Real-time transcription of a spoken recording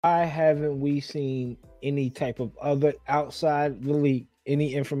Why haven't we seen any type of other outside really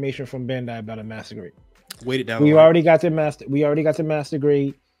any information from Bandai about a master grade? Wait it down the We line. already got the master. We already got the master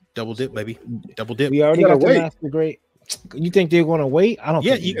grade. Double dip, baby. Double dip. We already You gotta got the wait. master grade. You think they're gonna wait? I don't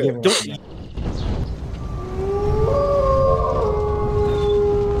Yeah, think you they're giving don't. us that.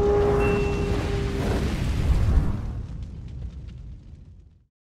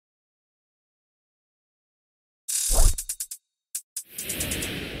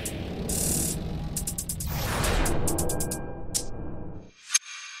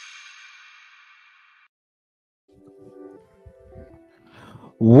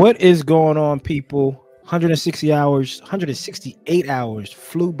 What is going on, people? 160 hours, 168 hours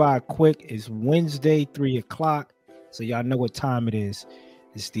flew by quick. It's Wednesday, 3 o'clock. So y'all know what time it is.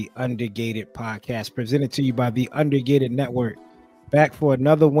 It's the Undergated Podcast presented to you by the Undergated Network. Back for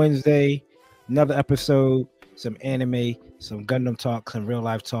another Wednesday, another episode, some anime, some Gundam talk, some real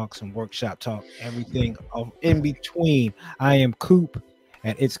life talk, some workshop talk, everything in between. I am Coop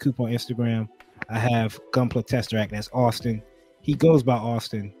at It's Coop on Instagram. I have Gunpla Tesseract, that's Austin. He goes by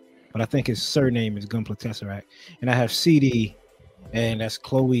Austin, but I think his surname is Gunpla Tesseract. And I have CD, and that's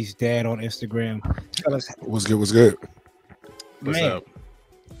Chloe's dad on Instagram. Tell us, What's good? What's good? What's man, up?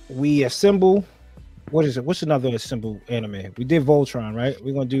 we assemble. What is it? What's another assemble anime? We did Voltron, right?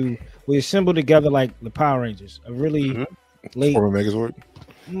 We assemble together like the Power Rangers. A really late, Former Megazord.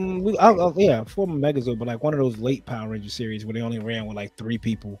 former Megazord, but like one of those late Power Ranger series where they only ran with like 3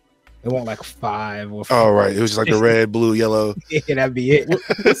 people. They want like 5 or 4. Oh, right. It was just like the red, blue, yellow. Yeah, that'd be it.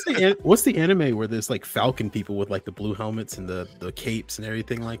 What's the anime where there's like Falcon people with like the blue helmets and the capes and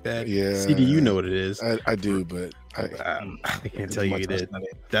everything like that? Yeah. CD, you know what it is. I do, but I can't tell you you did.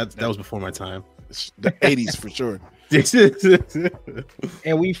 That was before my time. the 80s for sure.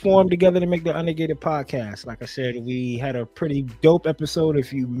 And we formed together to make the Undergated Podcast. Like I said, we had a pretty dope episode.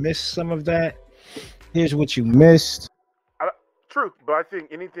 If you missed some of that, here's what you missed. True, but I think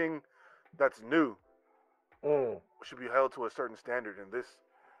anything that's new should be held to a certain standard, and this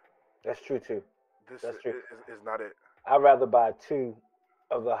That's true too. this That's true. is not it. I'd rather buy 2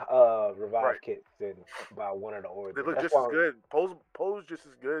 of the revive Right. kits than buy one of the They origins. look That's just why- as good. Pose just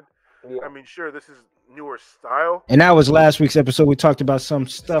as good. Yeah. I mean, sure, this is newer style. And that was last week's episode. We talked about some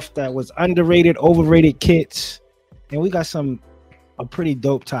stuff that was underrated, overrated kits, and we got a pretty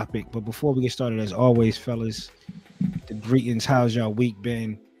dope topic. But before we get started, as always, fellas, the greetings. How's y'all week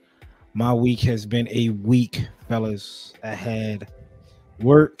been? My week has been a week, fellas. I had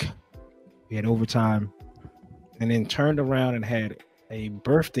work, we had overtime, and then turned around and had a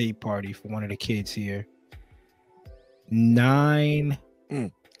birthday party for one of the kids here. 9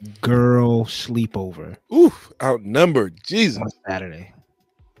 girl sleepover Oof, outnumbered. Jesus. on Saturday.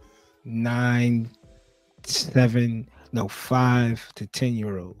 5 to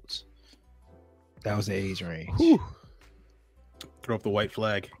 10-year-olds. That was the age range. Whew. Throw up the white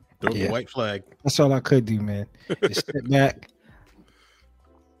flag. Throw up Yeah. the white flag. That's all I could do, man. Just sit back.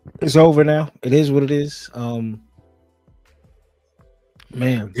 It's over now. It is what it is.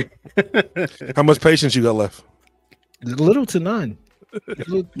 Man, How much patience you got left? little to none.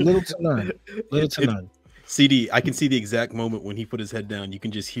 Little to none. Little to none. CD, I can see the exact moment when he put his head down. You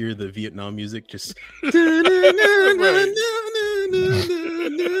can just hear the Vietnam music just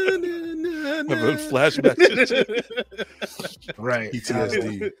Flashback. Right.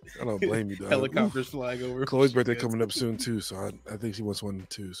 PTSD. I don't blame you, dog. helicopters flying over. Chloe's birthday coming up soon too, so I think she wants one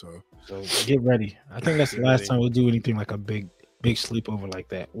too. So So get ready. I think that's the Get last ready. time we'll do anything like a big sleepover like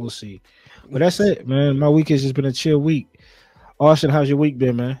that. We'll see. But that's it, man. My week has just been a chill week. Austin, how's your week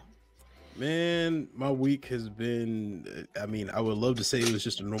been, man? Man, my week has been, I mean, I would love to say it was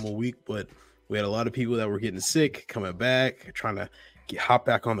just a normal week, but we had a lot of people that were getting sick, coming back, trying to hop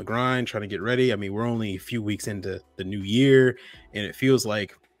back on the grind, trying to get ready. I mean, we're only a few weeks into the new year, and it feels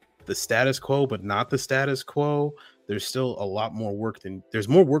like the status quo, but not the status quo. There's still a lot more work there's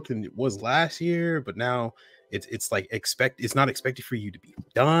more work than it was last year, but now it's like it's not expected for you to be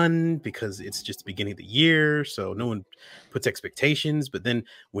done because it's just the beginning of the year, so no one puts expectations. But then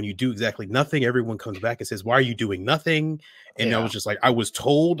when you do exactly nothing, everyone comes back and says, why are you doing nothing? And I was just like, I was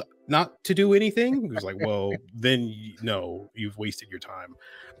told not to do anything. It was like, well, then no, you've wasted your time.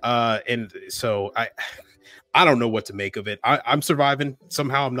 And so I don't know what to make of it. I'm surviving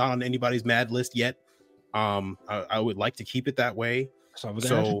somehow. I'm not on anybody's mad list yet. I would like to keep it that way. That's all we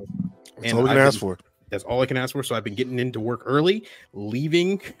can ask So for. that's all we can ask for. that's all I can ask for. So I've been getting into work early,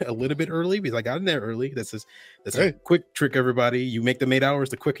 leaving a little bit early because I got in there early. That's a quick trick, everybody. You make them 8 hours.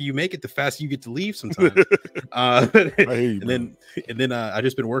 The quicker you make it, the faster you get to leave sometimes. I hear you, and then I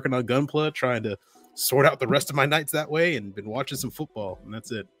just been working on Gunpla, trying to sort out the rest of my nights that way, and been watching some football, and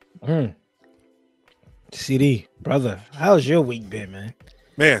that's it. CD, brother, how's your week been, man?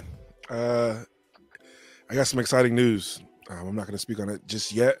 Man, I got some exciting news. I'm not going to speak on it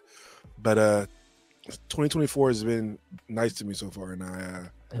just yet, but 2024 has been nice to me so far, and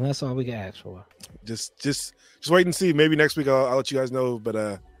and that's all we can ask for. Just wait and see. Maybe next week I'll let you guys know.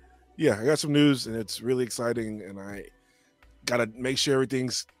 But yeah, I got some news, and it's really exciting, and I gotta make sure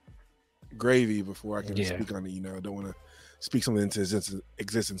everything's gravy before I can speak on it. I don't want to speak something into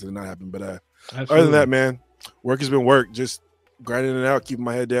existence and not happen. But other than that, man, work has been work. Just grinding it out, keeping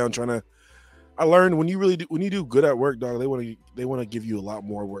my head down, trying to. I learned when you do good at work, dog, they want to give you a lot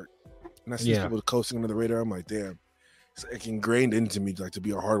more work. And I see people coasting under the radar. I'm like, damn, it's like ingrained into me like to be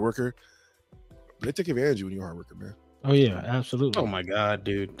a hard worker. But they take advantage of you when you're a hard worker, man. Oh yeah, absolutely. Oh my god,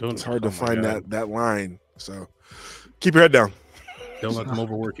 dude, it's hard to find that line. So keep your head down. Don't let them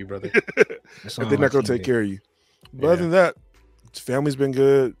overwork you, brother. If they're not gonna take care of you. But other than that, family's been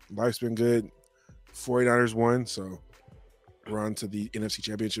good, life's been good. 49ers won, so we're on to the NFC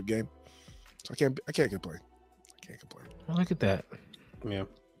Championship game. So I can't complain. Well, look at that. Yeah.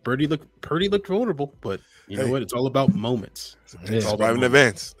 Purdy looked vulnerable, but you know what? It's all about moments. It's all about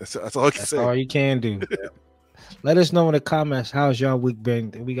advance. That's all I can say. That's all you can do. Let us know in the comments how's y'all week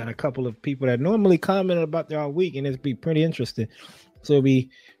been. We got a couple of people that normally comment about their week, and it'd be pretty interesting. So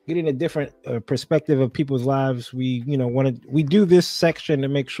we getting a different perspective of people's lives. We we do this section to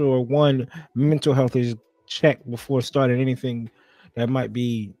make sure one, mental health is checked before starting anything that might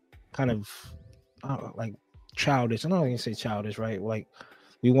be kind of like childish. I'm not going to say childish, right? Like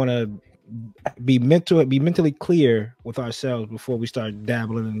we want to be mentally clear with ourselves before we start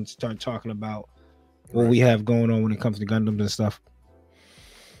dabbling and start talking about what we have going on when it comes to Gundams and stuff.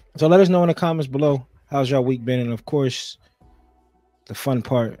 So let us know in the comments below how's your week been, and of course, the fun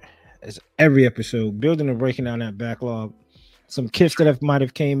part is every episode building and breaking down that backlog. Some kits that might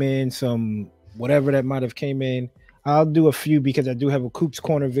have came in, some whatever that might have came in. I'll do a few because I do have a Coop's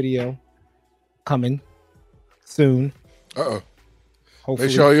Corner video coming soon. Hopefully.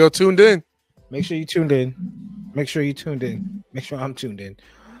 Make sure you're tuned in. Make sure you tuned in. Make sure you tuned in. Make sure I'm tuned in.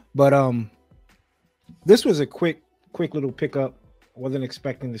 But this was a quick little pickup. Wasn't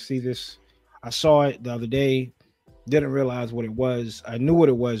expecting to see this. I saw it the other day. Didn't realize what it was. I knew what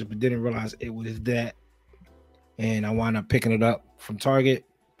it was, but didn't realize it was that. And I wound up picking it up from Target.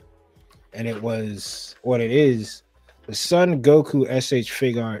 And it was what it is. The Son Goku SH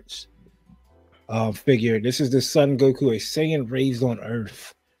Figuarts figure. This is the Son Goku, a Saiyan raised on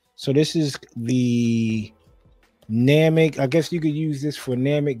Earth. So this is the Namek. I guess you could use this for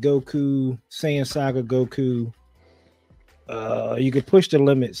Namek Goku, Saiyan Saga Goku. You could push the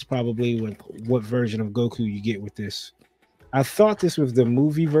limits probably with what version of Goku you get with this. I thought this was the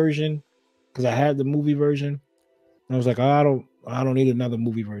movie version because I had the movie version. And I was like, oh, I don't need another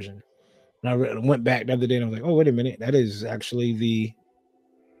movie version. And I went back the other day and I was like, oh, wait a minute. That is actually the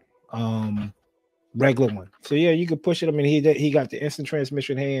regular one. So yeah, you could push it. I mean, he got the instant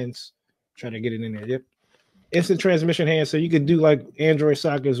transmission hands. Try to get it in there. Yep. Instant transmission hands. So you could do like Android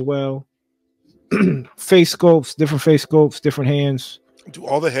Saga as well. Face sculpts, different hands. Do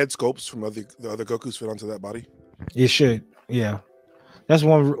all the head sculpts from the other Gokus fit onto that body? It should. Yeah. That's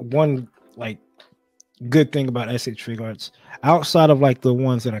one like good thing about SH Figuarts. Outside of like the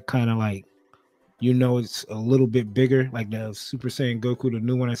ones that are kind of like, it's a little bit bigger, like the Super Saiyan Goku, the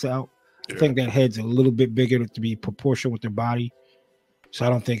new one that's out. Yeah. I think that head's a little bit bigger to be proportional with their body. So I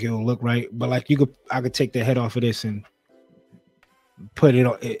don't think it'll look right. But like I could take the head off of this and put it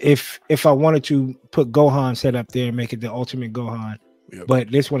on. If I wanted to put Gohan's head up there and make it the Ultimate Gohan. Yep.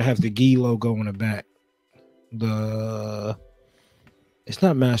 But this one has the Gi logo on the back. It's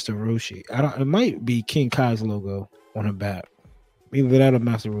not Master Roshi. It might be King Kai's logo on the back. Either that or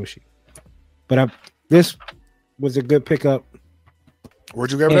Master Roshi. But this was a good pickup.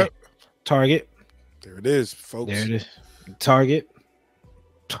 Where'd you grab it at? Target. There it is, folks. There it is. Target.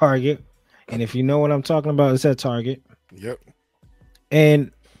 And if you know what I'm talking about, it's at Target. Yep.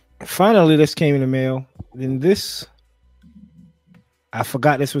 And finally, this came in the mail. Then this, I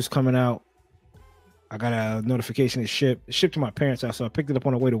forgot this was coming out. I got a notification it shipped to my parents' house, so I picked it up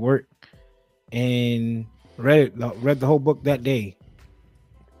on the way to work and read the whole book that day.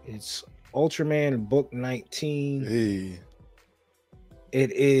 It's Ultraman book 19. Hey.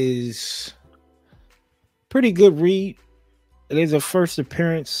 It is pretty good read. It is a first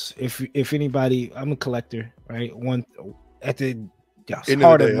appearance. If anybody, I'm a collector, right? One at the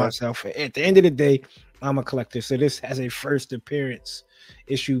heart of myself. At the end of the day, I'm a collector. So this has a first appearance,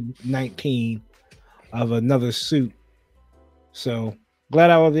 issue 19 of another suit. So glad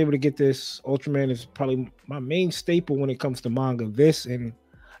I was able to get this. Ultraman is probably my main staple when it comes to manga. This and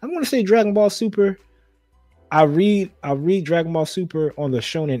I'm going to say Dragon Ball Super. I read Dragon Ball Super on the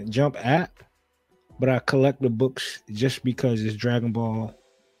Shonen Jump app, but I collect the books just because it's Dragon Ball,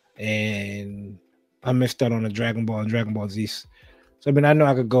 and I missed out on the Dragon Ball and Dragon Ball Z. So I mean, I know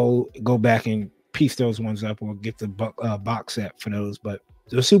I could go back and piece those ones up or get the box set for those, but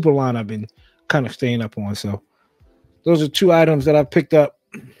the Super line I've been kind of staying up on. So those are 2 items that I picked up,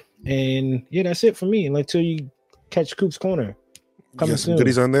 and yeah, that's it for me. Until you catch Coop's Corner. You got some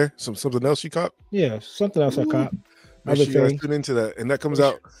goodies on there? Something else you caught? Yeah, something else I caught. Make sure you guys tune into that. And that comes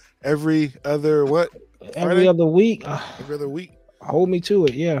out every other what? Every other week. Every other week. Hold me to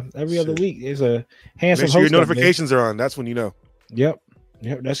it. Yeah, every other week. There's a handsome. Make sure your notifications are on. That's when you know. Yep.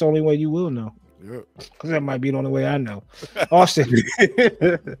 That's the only way you will know. Yep. Because that might be the only way I know. Austin.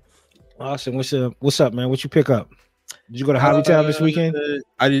 Austin, what's up, man? What you pick up? Did you go to Hobbytown this weekend?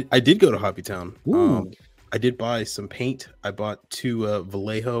 I did go to Hobbytown. Ooh. I did buy some paint. I bought 2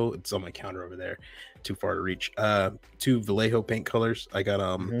 Vallejo. It's on my counter over there. Too far to reach. 2 Vallejo paint colors. I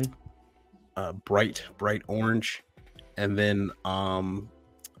got bright orange, and then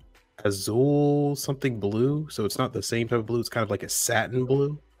Azul something blue. So it's not the same type of blue. It's kind of like a satin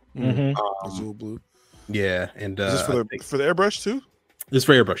blue. Azul blue. Yeah, and is this for the airbrush too? This is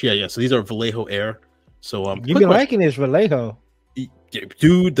for airbrush. Yeah. So these are Vallejo Air. So you've been liking this Vallejo,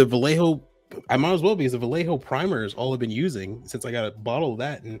 dude. The Vallejo. I might as well, because the Vallejo primer is all I've been using since I got a bottle of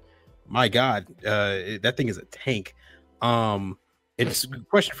that, and my God, that thing is a tank. It's a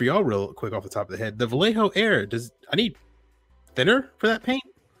question for y'all, real quick off the top of the head. The Vallejo Air, I need thinner for that paint,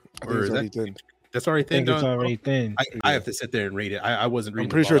 or is that thin? That's already thin. It's already thin. I have to sit there and rate it. I wasn't reading.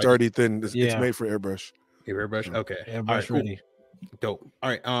 I'm pretty sure it's already thin. It's made for airbrush. Airbrush. Okay. Airbrush ready. Cool. Dope. All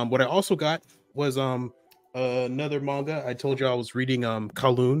right. What I also got was another manga. I told you I was reading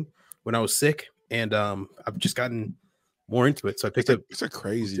Kowloon when I was sick, and I've just gotten more into it. So I picked up. It's a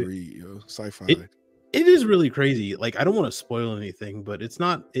crazy read, yo. Sci-fi. It is really crazy. Like, I don't want to spoil anything, but it's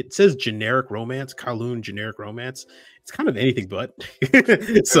not. It says generic romance, Kowloon generic romance. It's kind of anything but.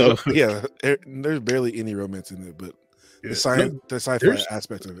 So yeah, there's barely any romance in it, but the sci-fi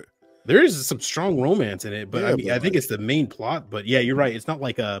aspect of it. There is some strong romance in it, but I think it's the main plot. But yeah, you're right. It's not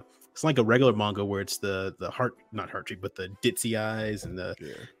like it's like a regular manga where it's the not heart cheek, but the ditzy eyes and the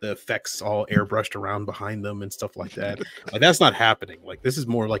effects all airbrushed around behind them and stuff like that. Like, that's not happening. Like, this is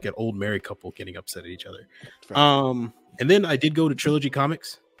more like an old married couple getting upset at each other. And then I did go to Trilogy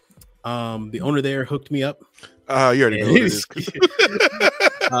Comics. The owner there hooked me up. You already know what it is.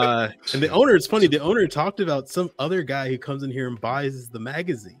 And the owner, it's funny, the owner talked about some other guy who comes in here and buys the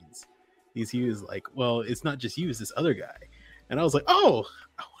magazines. He was like, well, it's not just you, it's this other guy. And I was like, oh,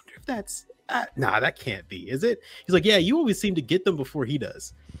 I wonder if that's nah, that can't be, is it? He's like, yeah, you always seem to get them before he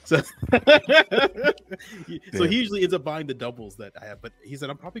does. So so he usually ends up buying the doubles that I have. But he said,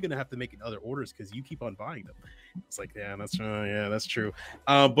 I'm probably gonna have to make other orders because you keep on buying them. It's like, yeah, that's true.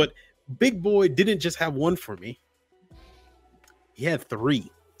 But Big Boy didn't just have one for me. He had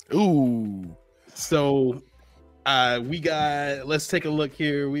 3. Ooh. So let's take a look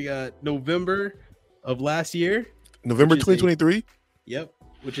here. We got November of last year. November 2023. Yep,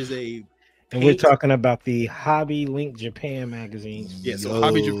 which is and we're talking about the Hobby Link Japan magazine. Yeah, so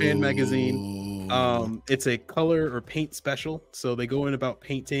Hobby Japan magazine. It's a color or paint special. So they go in about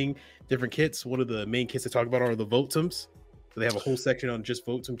painting different kits. One of the main kits they talk about are the Votums. So they have a whole section on just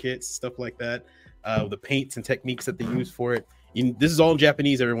Votum kits, stuff like that. The paints and techniques that they use for it. This is all in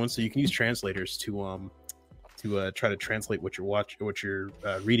Japanese, everyone, so you can use translators to try to translate what you're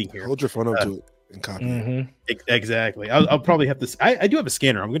reading here. Hold your phone up to it and copy it. Exactly. I'll probably have to. I do have a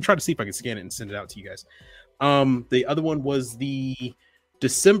scanner. I'm going to try to see if I can scan it and send it out to you guys. The other one was the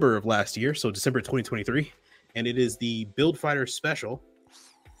December of last year, so December 2023, and it is the Build Fighter Special.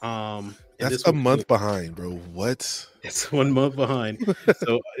 That's a month behind, bro. What? It's 1 month behind.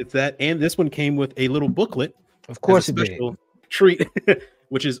 So it's that, and this one came with a little booklet. Of course, a special treat,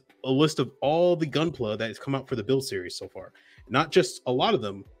 which is a list of all the Gunpla that has come out for the Build series so far. Not just a lot of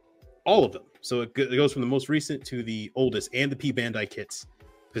them, all of them. So it goes from the most recent to the oldest, and the P Bandai kits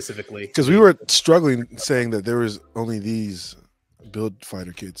specifically. Because we were struggling saying that there was only these Build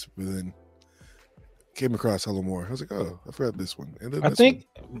Fighter kits, but then came across Hello More. I was like, oh, I forgot this one. And then I think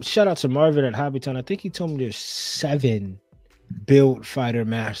shout out to Marvin at Hobbytown. I think he told me there's 7 Build Fighter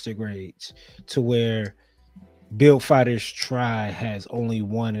master grades, to where Build Fighters Try has only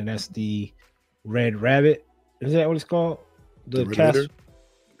one, and that's the Red Rabbit. Is that what it's called? The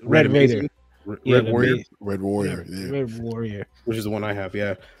Red Raider. Red Warrior. Red Warrior. Yeah. Red Warrior. Which is the one I have,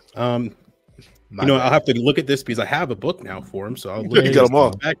 yeah. I'll have to look at this because I have a book now for him, so I'll look at them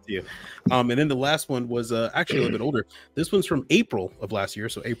all back to you. And then the last one was actually a little bit older. This one's from April of last year,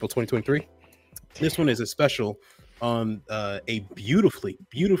 so April 2023. This one is a special on a beautifully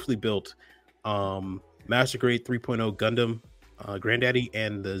built Master Grade 3.0 Gundam Granddaddy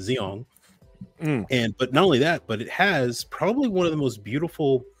and the Zeong. But not only that, but it has probably one of the most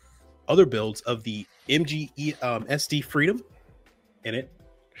beautiful other builds of the MG SD Freedom in it.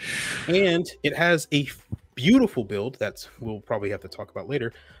 And it has a beautiful build that's we'll probably have to talk about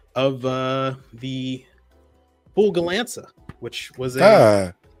later of the Full Galanza, which was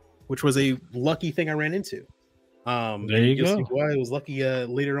a lucky thing I ran into. There you go. See why I was lucky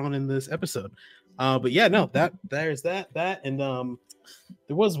later on in this episode. But yeah, no, there's that, and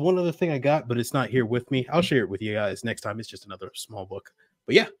there was one other thing I got, but it's not here with me. I'll share it with you guys next time. It's just another small book.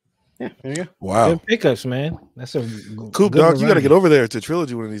 But yeah, there you go. Wow. Good pickups, man. That's a Coop Dog. You got to get over there to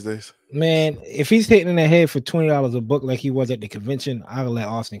Trilogy one of these days. Man, if he's hitting in the head for $20 a book like he was at the convention, I'll let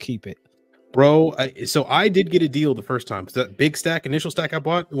Austin keep it. Bro, so I did get a deal the first time. That big initial stack I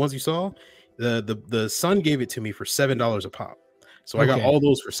bought, the ones you saw, the son gave it to me for $7 a pop. So I got all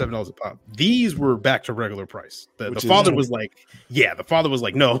those for $7 a pop. These were back to regular price. The father was like,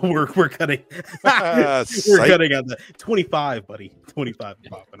 no, we're cutting. We're cutting out the 25, buddy. 25 a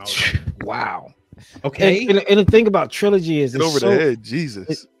pop. And I was like, wow. Okay. And the thing about Trilogy is it's over the head,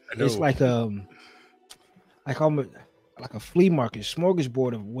 Jesus. It's like almost like a flea market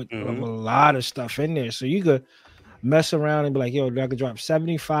smorgasbord of a lot of stuff in there. So you could mess around and be like, yo, I could drop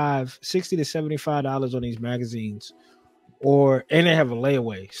 $60 to $75 on these magazines. And they have a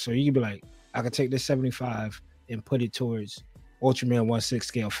layaway. So you can be like, I could take this 75 and put it towards Ultraman 1/6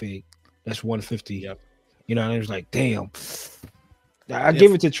 scale fig. That's 150. Yep. You know, and it was like, damn. I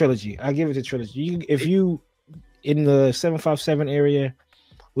give it to Trilogy. If you in the 757 area,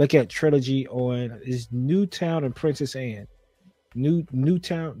 look at Trilogy on is Newtown and Princess Anne.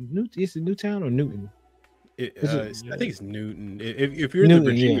 Newtown. Is it Newtown or Newton? I think it's Newton. If you're in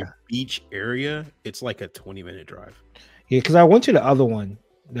the Virginia Beach area, it's like a 20-minute drive. Yeah, because I went to the other one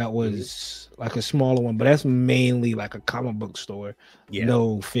that was like a smaller one, but that's mainly like a comic book store. Yeah.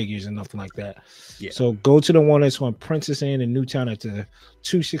 No figures and nothing like that. Yeah. So go to the one that's on Princess Anne in Newtown at the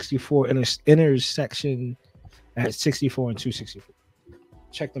 264 intersection at 64 and 264.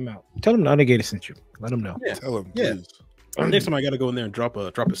 Check them out. Tell them the Undergator sent you. Let them know. Yeah. Tell them, please. Next time I got to go in there and drop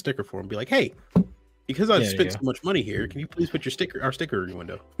a sticker for them. Be like, hey, because I've spent so much money here, can you please put our sticker in your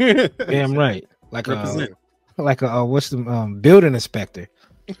window? Damn right. Like what's the building inspector?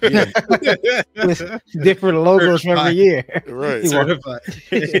 Yeah. Different logos from every year. Right.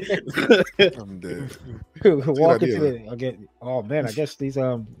 I'm dead. Walk into it. Oh man, I guess these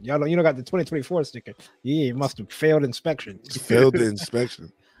y'all don't got the 2024 sticker. Yeah, it must have failed inspection. Failed the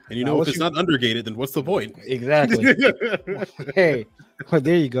inspection. And if it's not undergated, then what's the point? Exactly. Hey, well,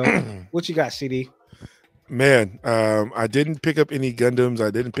 there you go. What you got, CD? Man, I didn't pick up any Gundams. I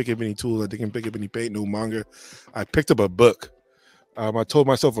didn't pick up any tools. I didn't pick up any paint, no manga. I picked up a book. I told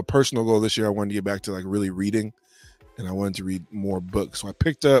myself a personal goal this year. I wanted to get back to like really reading, and I wanted to read more books. So I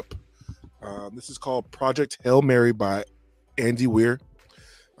picked up. This is called Project Hail Mary by Andy Weir.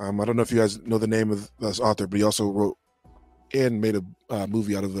 I don't know if you guys know the name of this author, but he also wrote and made a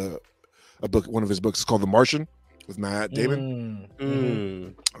movie out of a book. One of his books is called The Martian with Matt Damon.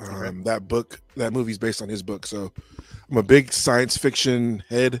 That movie's based on his book. So I'm a big science fiction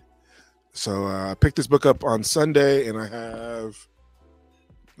head. So I picked this book up on Sunday, and I have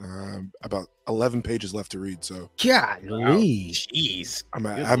about 11 pages left to read. So golly, jeez, I'm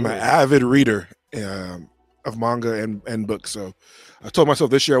an avid reader of manga and books. So I told myself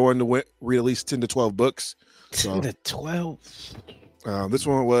this year I wanted to read at least 10 to 12 books. 10 to 12. This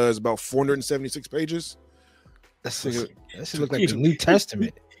one was about 476 pages. That should look like the New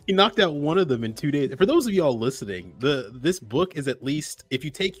Testament. He knocked out one of them in 2 days. For those of y'all listening, this book is at least, if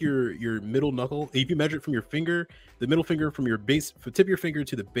you take your middle knuckle, if you measure it from your finger, the middle finger from your base, from tip of your finger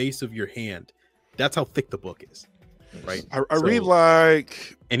to the base of your hand, that's how thick the book is. Right. I read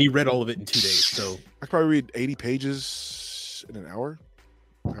like, and he read all of it in 2 days. So I probably read 80 pages in an hour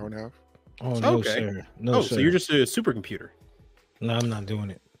and a half. Oh no, sir. No, sir. So you're just a supercomputer. No, I'm not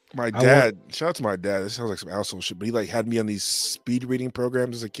doing it. My dad, shout out to my dad. This sounds like some asshole shit, but he like had me on these speed reading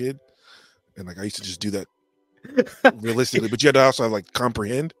programs as a kid, and like I used to just do that realistically. But you had to also have like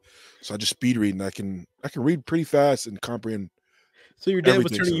comprehend. So I just speed read, and I can read pretty fast and comprehend. So your dad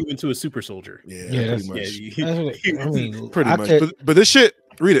was turning you into a super soldier. Yeah, pretty much. I mean, pretty much. But this shit,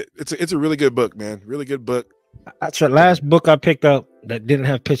 read it. It's a really good book, man. Really good book. The last book I picked up that didn't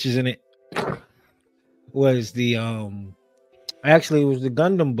have pictures in it was the it was the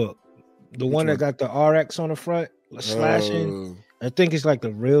Gundam book The one that got the RX on the front, slashing. I think it's like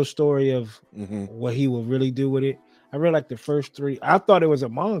the real story of what he will really do with it. I read like the first 3. I thought it was a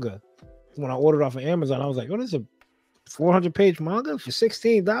manga when I ordered off of Amazon. I was like, "Oh, this is a 400-page manga for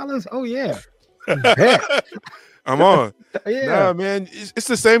 $16." Oh yeah, I'm on. Yeah, nah, man, it's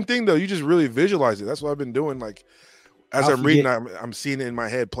the same thing though. You just really visualize it. That's what I've been doing. Like as I'm reading, I'm seeing it in my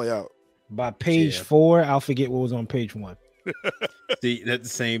head play out. By page 4, I'll forget what was on page 1. See, that's the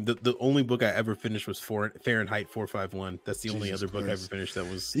same. The only book I ever finished was Fahrenheit 451. That's the only other book I ever finished that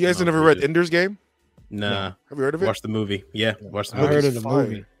was. You guys have never read Ender's Game? Nah. Have you heard of it? Watch the movie. Yeah, watch the I movie. heard of the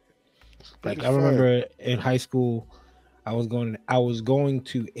movie. Like I remember in high school, I was going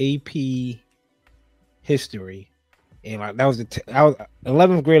to AP history, and like that was I was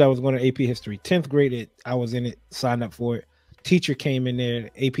 11th grade. I was going to AP history. 10th grade, I was in it, signed up for it. Teacher came in there.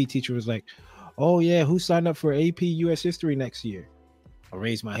 AP teacher was like, "Oh yeah, who signed up for AP U.S. history next year?" I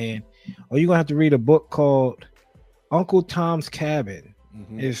raised my hand. "Oh, you're gonna have to read a book called Uncle Tom's Cabin."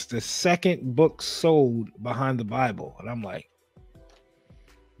 It's the second book sold behind the Bible, and I'm like,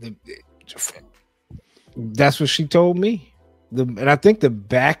 that's what she told me. And I think the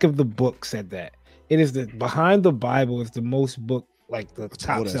back of the book said that it is the behind the Bible is the most book, like the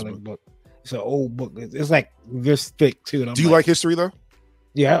top selling book. It's an old book. It's like this thick too. Do you like history though?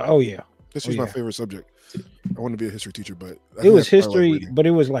 Yeah. Oh yeah. History's my favorite subject. I want to be a history teacher, but it was history, but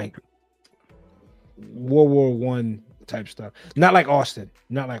it was like World War I type stuff. Not like Austin.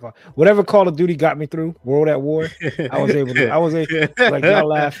 Not like whatever Call of Duty got me through. World at War. I was able like y'all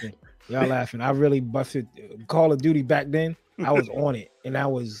laughing. I really busted Call of Duty back then. I was on it, and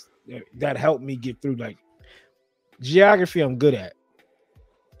that helped me get through. Like geography, I'm good at.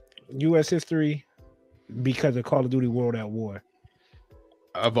 U.S. history because of Call of Duty World at War.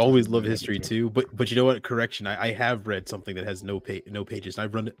 I've always loved history too, but you know what? Correction, I have read something that has no pages.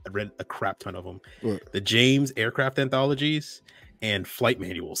 I've read a crap ton of them. What? The James aircraft anthologies and flight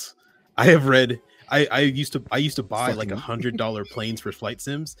manuals. I have read. I used to buy like $100 planes for flight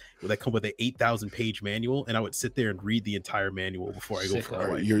sims that come with an 8,000-page manual, and I would sit there and read the entire manual before I go for a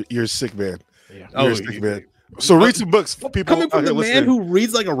flight. You're a sick man. Yeah. You're a sick man. So read some books. People coming from the man who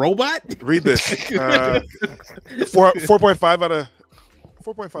reads like a robot. Read this. 4.5 out of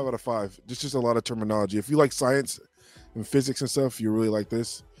 4.5 out of 5. Just a lot of terminology. If you like science and physics and stuff, you really like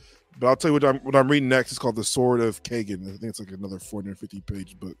this. But I'll tell you what I'm reading next. It's called The Sword of Kagan. I think it's like another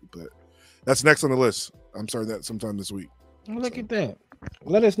 450-page book, but that's next on the list. I'm starting that sometime this week. Oh, look at that.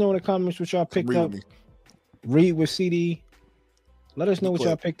 Let us know in the comments what y'all picked up. Read with CD. Let us know what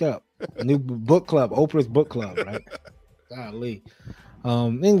y'all picked up. New book club, Oprah's book club, right? Golly.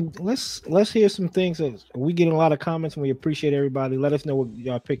 And let's hear some things. We get a lot of comments and we appreciate everybody. Let us know what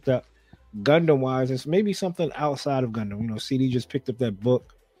y'all picked up Gundam wise. It's maybe something outside of Gundam. You know, CD just picked up that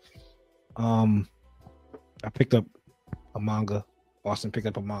book. I picked up a manga. Austin picked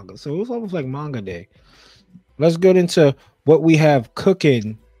up a manga. So it was almost like manga day. Let's get into what we have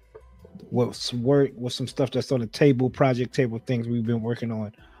cooking. What's work with some stuff that's on the table, project table, things we've been working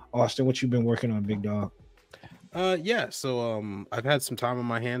on. Austin, what you been working on, big dog? So I've had some time on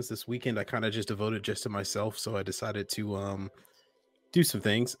my hands this weekend. I kind of just devoted just to myself, so I decided to do some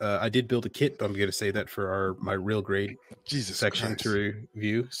things. I did build a kit, but I'm gonna save that for my real grade section to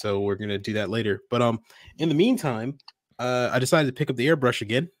review. So we're gonna do that later. But in the meantime, I decided to pick up the airbrush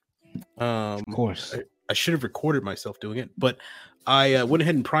again. Of course, I should have recorded myself doing it, but I went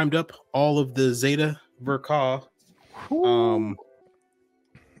ahead and primed up all of the Zeta Verka.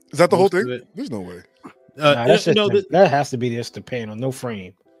 Is that the whole thing? There's no way. That has to be just the panel, no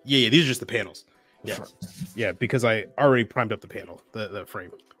frame. Yeah, these are just the panels. Yeah, because I already primed up the panel, the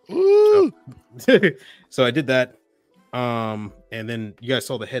frame. So I did that. And then you guys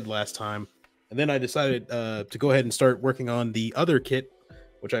saw the head last time. And then I decided to go ahead and start working on the other kit,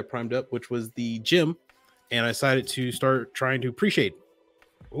 which I primed up, which was the gym. And I decided to start trying to pre-shade.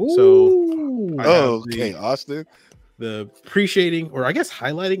 So Austin. The pre-shading, or I guess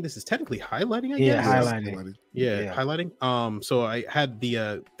highlighting. This is technically highlighting, I guess. Highlighting. So I had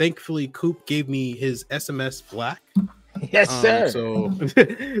the thankfully Coop gave me his SMS black. Yes, sir. So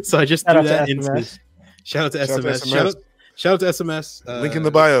I just threw that into shout out to SMS. Shout out to SMS. Link in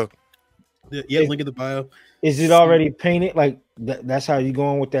the bio. Yeah, link in the bio. Is it already painted? Like that's how you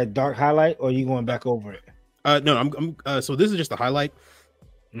going with that dark highlight, or are you going back over it? No, I'm so this is just the highlight.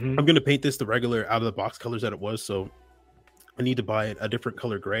 I'm gonna paint this the regular out of the box colors that it was. So I need to buy a different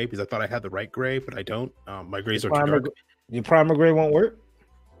color gray because I thought I had the right gray, but I don't. My grays are too dark. Your primer gray won't work?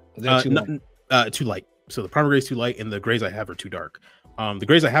 Too light. So the primer gray is too light, and the grays I have are too dark. The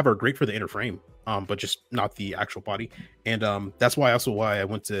grays I have are great for the inner frame, but just not the actual body. And that's why I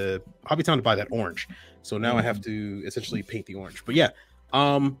went to Hobbytown to buy that orange. So now I have to essentially paint the orange. But yeah,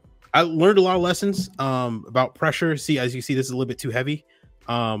 I learned a lot of lessons about pressure. See, as you see, this is a little bit too heavy.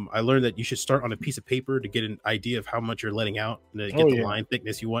 I learned that you should start on a piece of paper to get an idea of how much you're letting out, and to get the line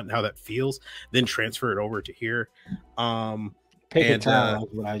thickness you want and how that feels. Then transfer it over to here. Paper towel is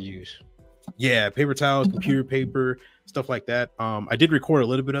what I use. Yeah, paper towels, computer paper, stuff like that. I did record a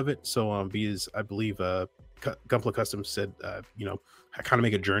little bit of it, so because I believe Gunpla Customs said you know, I kind of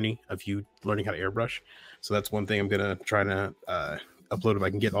make a journey of you learning how to airbrush. So that's one thing I'm gonna try to upload if I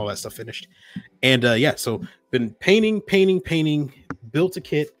can get all that stuff finished. And yeah, so been painting, built a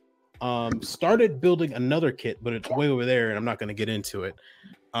kit, started building another kit, but it's way over there and I'm not going to get into it.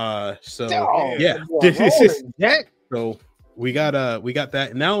 So yeah. So we got that,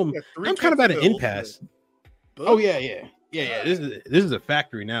 and now I'm kind of at an impasse. Oh yeah. This is a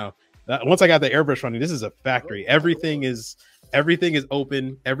factory now. Once I got the airbrush running, this is a factory. Everything is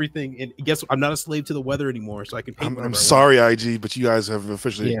open. Everything. And guess what? I'm not a slave to the weather anymore, so I can paint. I'm sorry, IG, but you guys have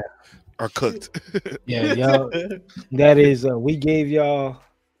officially are cooked. Yeah, y'all. That is, we gave y'all,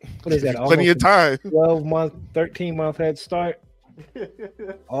 what is that? Plenty of time. 12-month, 13-month head start.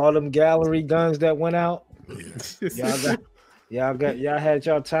 All them gallery guns that went out. Y'all had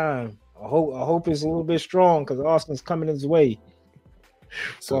y'all time. I hope it's a little bit strong because Austin's coming his way.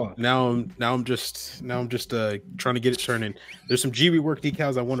 So now I'm just trying to get it turning. There's some G rework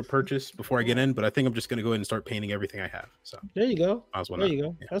decals I want to purchase before I get in, but I think I'm just gonna go ahead and start painting everything I have. So there you go. There you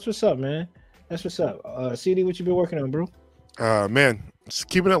go. Yeah. That's what's up, man. That's what's up. CD, what you been working on, bro? Man, just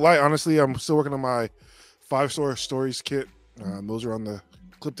keeping it light. Honestly, I'm still working on my 5-star stories kit. Those are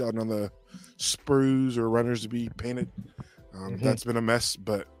clipped out on the sprues or runners to be painted. That's been a mess,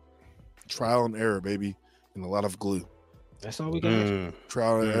 but trial and error, baby, and a lot of glue. That's all we got.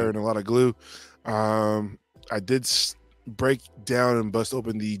 Trial and error and a lot of glue. I did break down and bust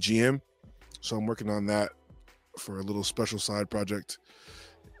open the GM, so I'm working on that for a little special side project.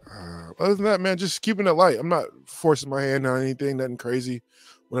 Other than that, man, just keeping it light. I'm not forcing my hand on anything, nothing crazy.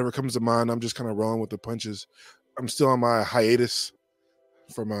 Whatever comes to mind, I'm just kind of rolling with the punches. I'm still on my hiatus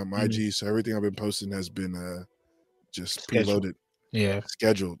for my IG, so everything I've been posting has been just preloaded. Yeah,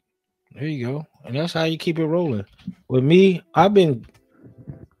 scheduled. There you go. And that's how you keep it rolling. With me,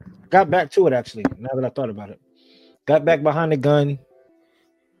 got back to it actually, now that I thought about it. Got back behind the gun.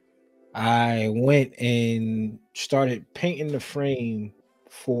 I went and started painting the frame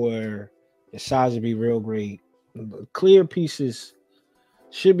for the size to be real great. Clear pieces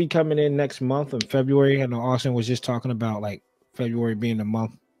should be coming in next month in February. I know Austin was just talking about like February being the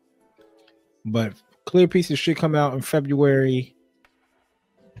month. But clear pieces should come out in February.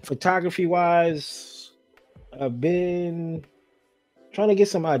 Photography wise, I've been trying to get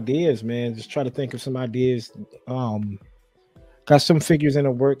some ideas, man. Just try to think of some ideas. Got some figures in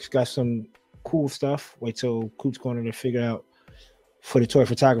the works, got some cool stuff. Wait till Coot's Corner to figure out for the toy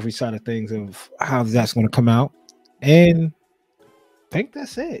photography side of things of how that's going to come out. And I think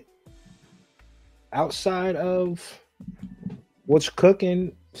that's it. Outside of what's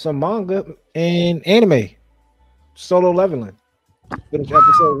cooking, some manga and anime. Solo Leveling. Finish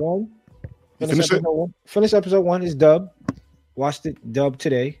episode 1. Finish episode 1 is dub. Watched it dub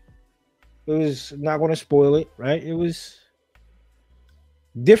today. It was not going to spoil it, right? It was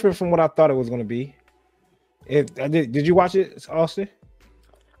different from what I thought it was going to be. Did you watch it, Austin?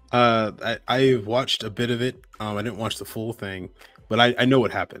 I watched a bit of it. I didn't watch the full thing, but I know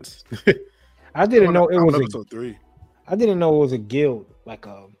what happens. I didn't know it was episode 3. I didn't know it was a guild. Like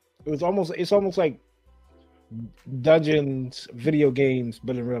it's almost like Dungeons video games,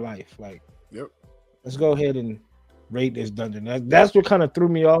 but in real life. Like, yep. Let's go ahead and raid this dungeon. That's what kind of threw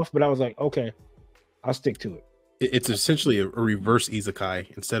me off, but I was like, okay, I'll stick to it. It's essentially a reverse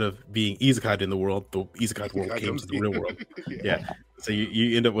isekai. Instead of being isekai'd in the world, the isekai world came to the real world. Yeah. So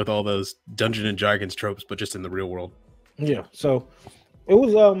you end up with all those Dungeons and Dragons tropes, but just in the real world. Yeah. So it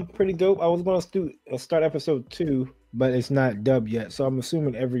was pretty dope. I was going to start episode 2, but it's not dubbed yet. So I'm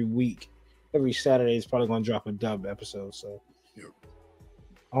assuming every Saturday is probably going to drop a dub episode. So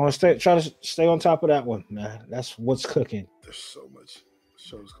I want to try to stay on top of that one, man. That's what's cooking. There's so much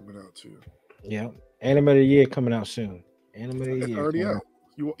shows coming out too. Yeah. Anime of the Year coming out soon. Anime of the Year. Already out.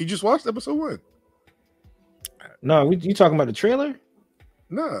 You just watched episode 1? No, you talking about the trailer?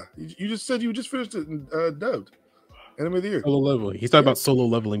 Nah, you just said you just finished it dubbed. Anime of the Year. Solo Leveling. He's talking about Solo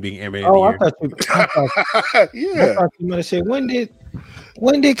Leveling being Anime of the Year. I thought you might have said when did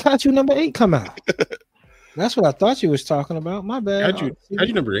Kachu number 8 come out? That's what I thought you was talking about. My bad.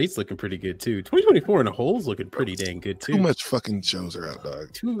 Kaiju number 8's looking pretty good too. 2024 in a whole is looking pretty dang good too. Too much fucking shows are out,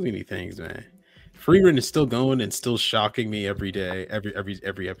 dog. Too many things, man. Freerun is still going and still shocking me every day,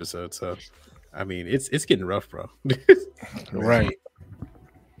 every episode. So, I mean, it's getting rough, bro. Right.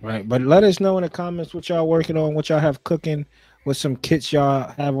 But let us know in the comments what y'all working on, what y'all have cooking, what some kits y'all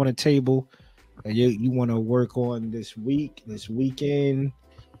have on the table you want to work on this weekend.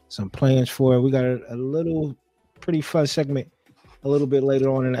 Some plans for it. We got a little pretty fun segment a little bit later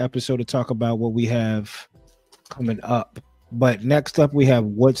on in the episode to talk about what we have coming up. But next up, we have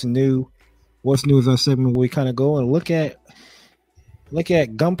what's new. What's new is our segment where we kind of go and look at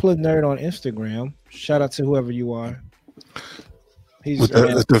Gunpla Nerd on Instagram. Shout out to whoever you are. He's with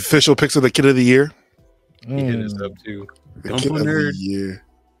the official picks of the kid of the year. He hit us up too. Gunpla Nerd, year,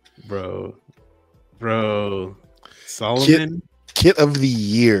 bro. Solomon. Kit of the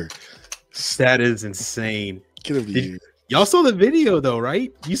year. That is insane. Kit of the year. Y'all saw the video though,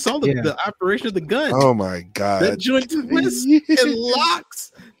 right? You saw the operation of the gun. Oh my god. That joint twists and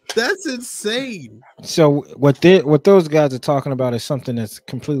locks. That's insane. So what those guys are talking about is something that's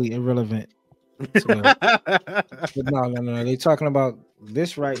completely irrelevant. So, no. They're talking about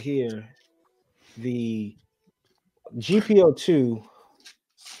this right here. The GPO2.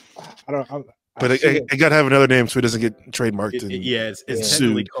 But it got to have another name so it doesn't get trademarked. It's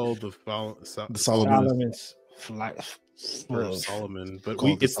technically called the Solomon's Solomon, but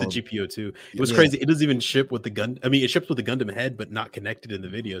it's the GPO2. It was crazy. It doesn't even ship with the gun. I mean, it ships with the Gundam head, but not connected in the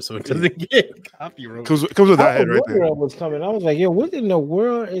video, so it doesn't get copyright. Comes with that head right there. Was coming. I was like, what in the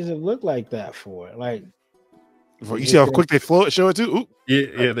world does it look like that for? Like, you see how quick they show it too? Ooh.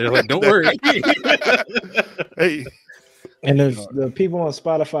 Yeah. They're like, don't worry. Hey. And the people on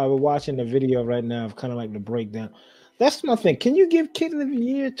Spotify were watching the video right now of kind of like the breakdown. That's my thing. Can you give Kid of the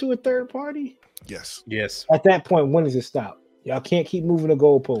Year to a third party? Yes. At that point, when does it stop? Y'all can't keep moving the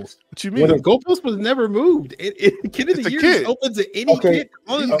goalpost. What you mean? The goalpost was never moved. Kid of the Year is open to any kid.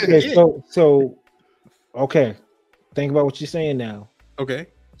 Okay. Think about what you're saying now. Okay.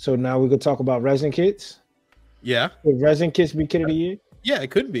 So now we could talk about resin kits. Yeah. Would resin kits be Kid of the Year? Yeah,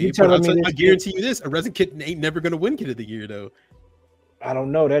 it could be. But I guarantee you this: a resin kit ain't never going to win Kid of the Year, though. I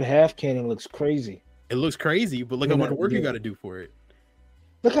don't know. That half cannon looks crazy. It looks crazy, but look how much work you got to do for it.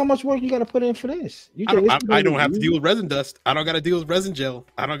 Look how much work you got to put in for this. I don't have to deal with resin dust. I don't got to deal with resin gel.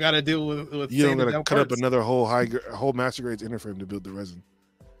 I don't got to deal with. You don't got to cut up another whole master grades interframe to build the resin.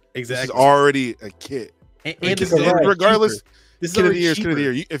 Exactly. This is already a kit. And regardless, this Kid of the Year is Kid of the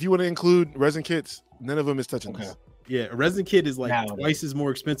Year. If you want to include resin kits, none of them is touching this. Yeah, a resin kit is like twice as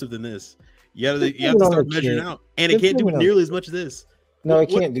more expensive than this. You have to start measuring out, and it can't do nearly as much as this. No, it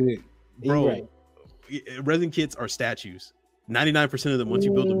can't do it. Bro, right. Resin kits are statues. 99% of them, once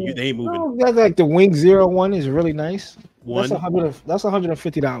you build them, they ain't moving. No, that's like the Wing 01 is really nice. That's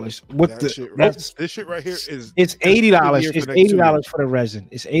 $150. This shit right here is it's $80. It's $80 for the resin.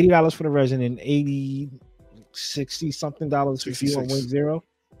 It's $80 for the resin and $60 something if you want Wing 0.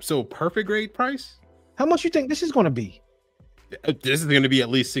 So perfect grade price. How much you think this is going to be? This is going to be at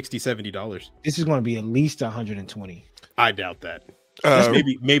least $60-$70. This is going to be at least $120. I doubt that.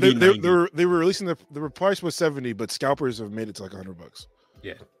 Maybe they were releasing the price was $70, but scalpers have made it to like $100.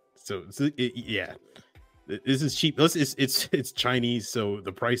 Yeah. So this is cheap. It's Chinese, so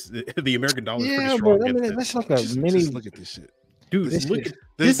the price, the American dollar is pretty strong. But I mean, that's like a mini. Just look at this shit, dude.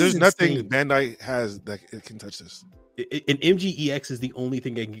 There's nothing Bandai has that it can touch this. An MGEX is the only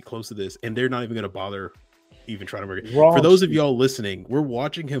thing that can get close to this, and they're not even going to bother even trying to work it. For those of y'all listening, we're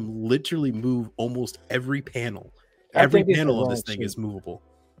watching him literally move almost every panel. Every panel of this thing is movable.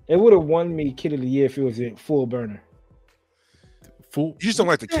 It would have won me Kid of the Year if it was a full burner. You just don't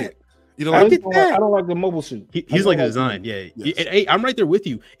like the kit. You don't I don't like the mobile suit. He's like the design. Yeah. Yes. Hey, I'm right there with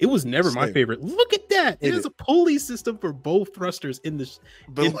you. It was never my favorite. Look at that. There's a pulley system for both thrusters in the.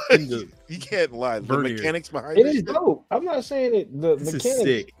 You can't lie. The mechanics behind it is dope. I'm not saying it. The mechanics. Is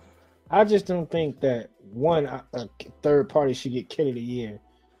sick. I just don't think that one, a third party should get Kid of the Year,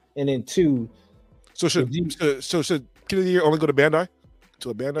 and then two. So should Kid of the Year only go to Bandai? To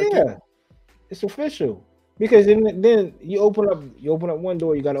a Bandai? Yeah, it's official. Because then you open up one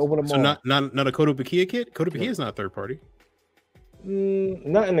door, you got to open them all. Not a Kotobukiya kit. Kotobukiya is not a third party.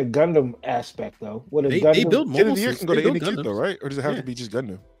 Not in the Gundam aspect though. They build Kid of the Year can go to any kit though, right? Or does it have to be just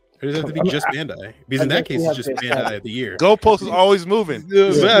Gundam? Or does it have to be just Bandai? Because in that case, it's just Bandai of the Year. Goalpost is always moving.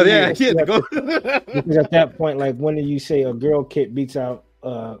 Because at that point, like when do you say a girl kit beats out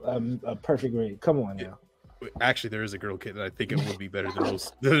a perfect grade? Come on now. Actually, there is a girl kit that I think it would be better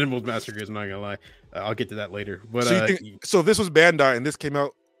than most master grades. I'm not gonna lie. I'll get to that later. But so this was Bandai, and this came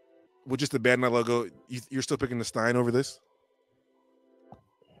out with just the Bandai logo, you're still picking the Stein over this?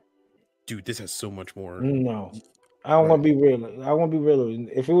 Dude, this has so much more. No, I don't want to be real. I want to be real.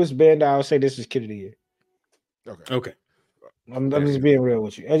 If it was Bandai, I would say this is Kid of the Year. Okay. I'm just being real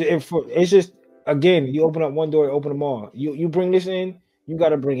with you. It's just, again, you open up one door, open them all. You bring this in, you got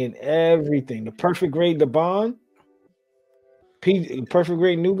to bring in everything. The perfect grade, the Bond, perfect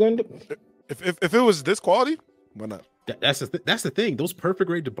grade new Gundam. If it was this quality, why not? That's the thing. Those perfect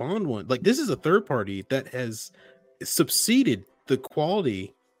grade to Bond one, like this is a third party that has succeeded the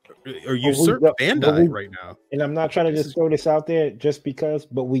quality or usurped Bandai right now. And I'm not trying to just throw this out there just because,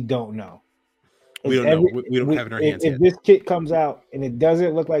 but we don't know. We don't know. We don't have it in our hands yet. If this kit comes out and it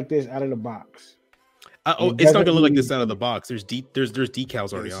doesn't look like this out of the box, it's not gonna look like this out of the box. There's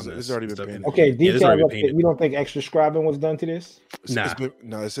decals already on this. It's already been painted. Okay, decals. You don't think extra scribing was done to this? Nah.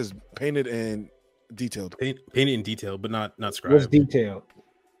 No, it says painted and detailed. Painted and detailed, but not scribed. What's detailed?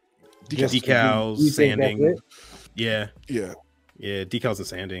 Decals, sanding. Yeah. Decals and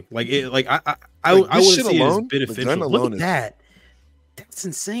sanding. Like it. Like I would see it as beneficial. Look at that. That's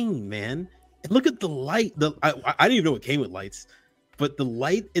insane, man. And look at the light. I didn't even know it came with lights, but the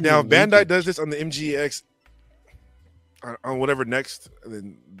light. Now Bandai does this on the MGX. On whatever next,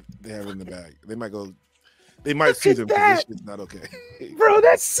 then they have it in the bag. They might go. They might see them because this shit's not okay. Bro,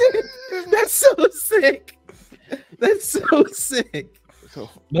 that's sick. That's so sick. That's so sick.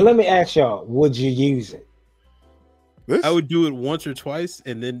 But let me ask y'all: would you use it? This? I would do it once or twice,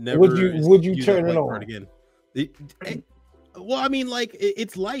 and then never. Would you turn it on again? Well, I mean, like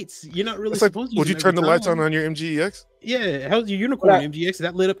it's lights. You're not really supposed to. Would you turn the lights on your MGX? Yeah, how's your Unicorn MGX? Is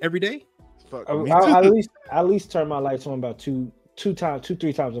that lit up every day? I'll at least turn my lights on about 3 times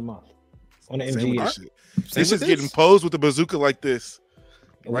a month on the MGX. This is getting posed with the bazooka like this,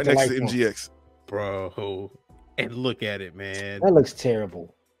 right next to the MGX, bro. And look at it, man. That looks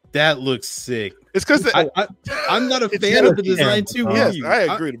terrible. That looks sick. It's because I'm not a fan of the design too. Yes,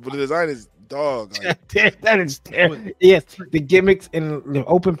 I agree, but the design is dog. Like. That is terrible. Yes, the gimmicks and the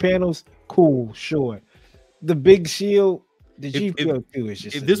open panels, cool, sure. The big shield. The GPO2 is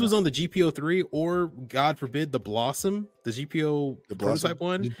just. If this was on the GPO3 or God forbid the Blossom, the GPO prototype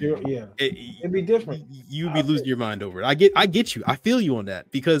one, it'd be different. You'd be losing your mind over it. I get you. I feel you on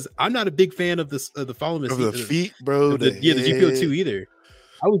that because I'm not a big fan of this the following of the feet, bro. The GPO2 either.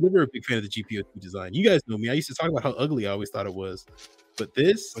 I was never a big fan of the GPO2 design. You guys know me. I used to talk about how ugly I always thought it was, but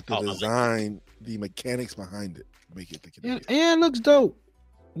the design, the mechanics behind it make it. Yeah, it looks dope.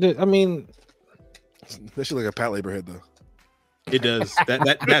 I mean, that shit like a Pat Labor head though. It does.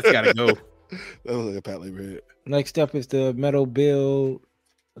 That's gotta go. That was like a Pat Labor head. Next up is the Metal Build.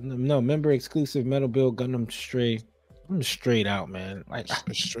 No, member exclusive Metal Build Gundam Stray. I'm straight out, man. Like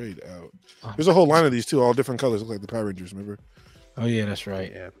straight out. There's a whole line of these too, all different colors. Look like the Power Rangers. Remember? Oh yeah, that's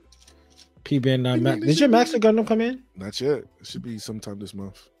right. Yeah. P Bandai Max. Did your Master Gundam come in? Not yet. It should be sometime this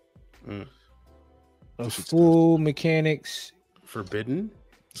month. Full mechanics. Forbidden.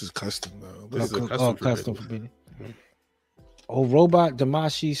 This is custom though. This is custom forbidden. Oh, Robot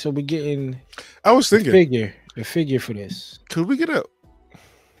Damashi. So we're getting. I was thinking the figure for this. Could we get a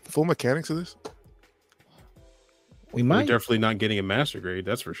full mechanics of this? We might. We're definitely not getting a master grade.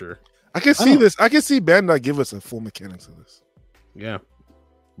 That's for sure. I can see this. I can see Bandai give us a full mechanics of this. Yeah,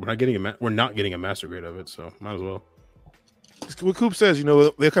 we're not getting a master grade of it, so might as well. What Coop says,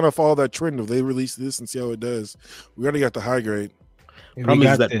 they kind of follow that trend of they release this and see how it does. We already got the high grade. Problem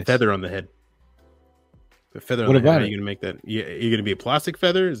is that feather on the head. The feather on the head. Are you gonna make that? Yeah, are you gonna be a plastic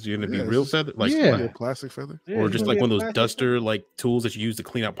feather? Is it gonna be real feather? Like a plastic feather, or just like one of those duster like tools that you use to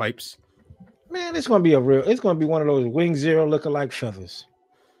clean out pipes? Man, it's gonna be it's gonna be one of those Wing Zero lookalike feathers.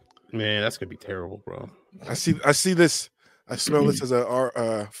 Man, that's gonna be terrible, bro. I see this. I smell this as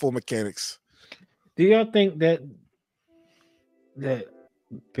a full mechanics. Do y'all think that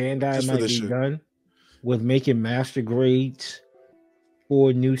Bandai might be done with making master grades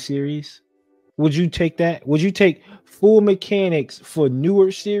for new series? Would you take that? Would you take full mechanics for newer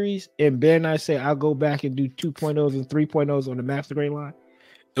series and Bandai say I'll go back and do 2.0s and 3.0s on the master grade line?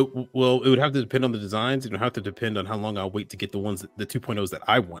 Well, it would have to depend on the designs. It would have to depend on how long I'll wait to get the 2.0s that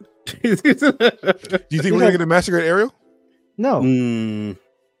I want. Do you think we're gonna get a master grade Ariel? No,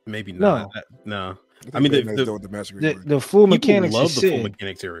 maybe not. No. I mean, the full mechanics love the full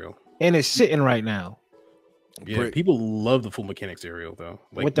mechanics Ariel, and it's sitting right now. Yeah, people love the full mechanics Ariel though.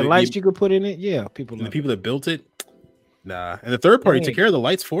 Like with the lights you could put in it, yeah, people. The people that built it, nah. And the third party took care of the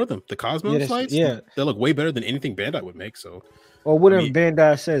lights for them. The Cosmos lights, they look way better than anything Bandai would make. So, or whatever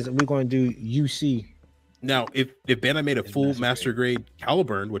Bandai says, we're going to do UC. Now, if Bandai made a full master grade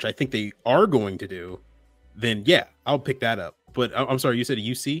Caliburn, which I think they are going to do, then yeah, I'll pick that up. But I'm sorry, you said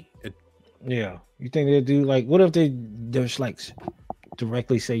UC? Yeah. You think they'll do like, what if they just like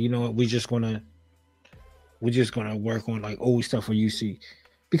directly say, you know what, we're just gonna work on like old stuff for UC?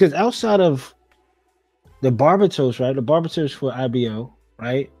 Because outside of the Barbatos, right? The Barbatos for IBO,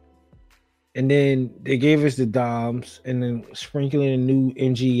 right? And then they gave us the DOMs and then sprinkling in new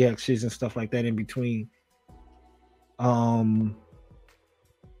NGXs and stuff like that in between. I'm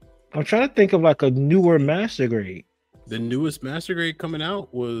trying to think of like a newer master grade. The newest master grade coming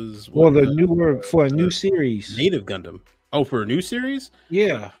out was for a new series. Native Gundam. Oh, for a new series?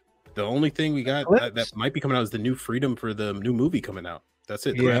 Yeah. The only thing we got that might be coming out is the new Freedom for the new movie coming out. That's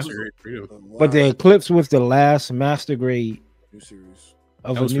it. Yeah. Master grade Freedom. Wow. But the Eclipse was the last master grade new series.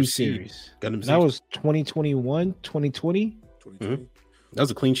 Of a new series. Gundam that was 2021, 2020. Mm-hmm. That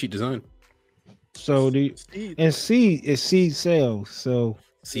was a clean sheet design. So Seed sales. So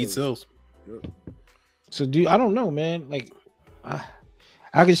Seed sales. So I don't know, man. Like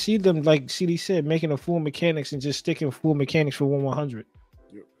I can see them, like CD said, making a full mechanics and just sticking full mechanics for 100.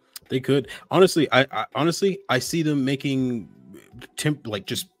 They could. Honestly, I see them making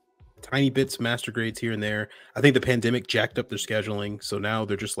just tiny bits master grades here and there. I think the pandemic jacked up their scheduling, so now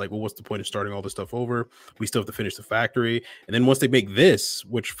they're just like, well, what's the point of starting all this stuff over? We still have to finish the factory, and then once they make this,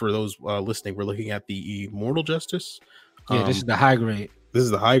 which for those listening, we're looking at the Immortal Justice. This is the high grade. This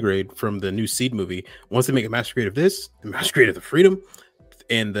is the high grade from the new Seed movie. Once they make a master grade of this, the master grade of the Freedom,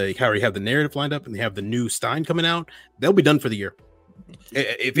 and they already have the narrative lined up, and they have the new Stein coming out, they'll be done for the year.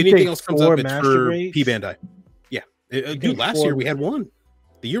 If anything else comes up, it's for grades? P Bandai. Yeah, dude. Last year we had one.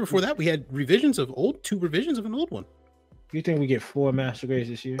 The year before that, we had two revisions of an old one. You think we get 4 master grades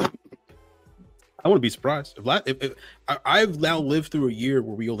this year? I wouldn't be surprised. If I've now lived through a year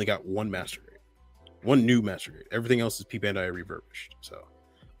where we only got one master grade, one new master grade. Everything else is P Bandai refurbished. So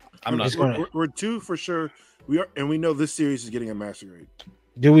I'm not. We're due for sure. We know this series is getting a master grade.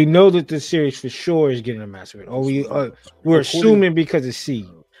 Do we know that this series for sure is getting a master grade? Or we're assuming because it's Seed?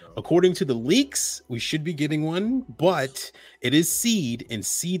 According to the leaks, we should be getting one, but it is Seed, and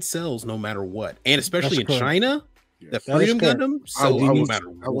Seed sells no matter what, and especially in China, the Freedom Gundam sells no matter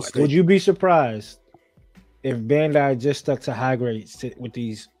what. Would you be surprised if Bandai just stuck to high grades with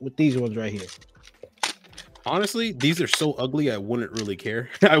these ones right here? Honestly, these are so ugly, I wouldn't really care.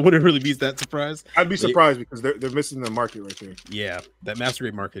 I wouldn't really be that surprised. I'd be surprised because they're missing the market right there. Yeah, that master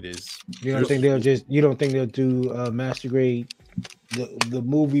grade market is. You don't think they'll do master grade? The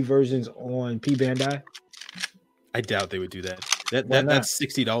movie versions on P Bandai? I doubt they would do that. That's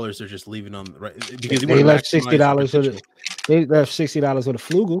 $60 they're just leaving on right because they left $60 for the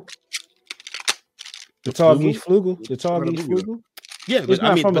Flugel. The Targeese Flugel. Yeah, it's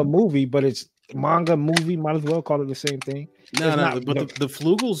not from a movie, but it's manga movie. Might as well call it the same thing. But the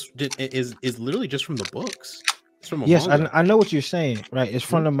Flugels is literally just from the books. It's from manga. I know what you're saying. Right, it's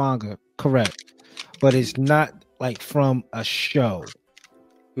from the manga, correct? But it's not like from a show.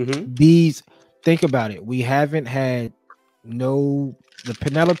 These, think about it. We haven't had the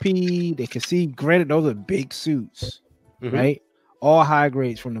Penelope. They can see. Granted, those are big suits, right? All high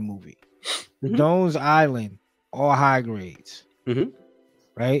grades from the movie. The Dones Island, all high grades,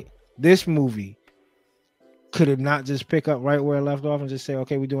 right? This movie could it not just pick up right where it left off and just say,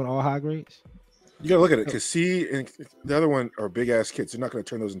 okay, we're doing all high grades? You gotta look at it because C and the other one are big ass kits. They're not gonna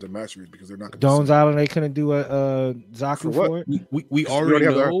turn those into master grades because they're not. Dones Island, they couldn't do a Zaku for it. We already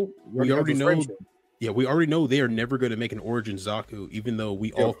know. We already know. Yeah, we already know they are never going to make an Origin Zaku, even though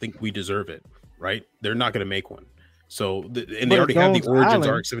we all think we deserve it. Right? They're not going to make one. So, they already have the Origins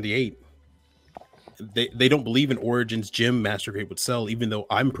RX-78. They don't believe in Origins Gym master grade would sell, even though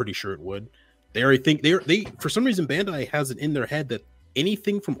I'm pretty sure it would. They already think they for some reason Bandai has it in their head that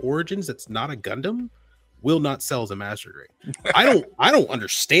anything from Origins that's not a Gundam will not sell as a master grade. I don't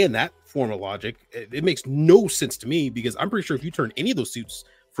understand that form of logic. It makes no sense to me because I'm pretty sure if you turn any of those suits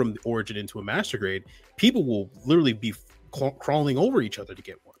from the Origin into a master grade, people will literally be crawling over each other to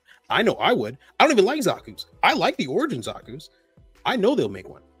get one. I know I would. I don't even like Zaku's. I like the Origin Zaku's. I know they'll make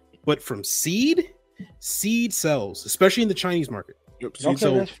one. But from Seed sells, especially in the Chinese market. Yep.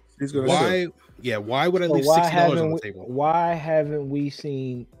 So why would I leave $60 on the table? Why haven't we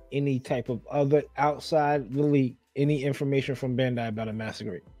seen any type of other outside, really any information from Bandai about a master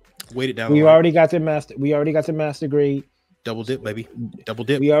grade? Wait it down. We already got the master grade. Double dip, baby. Double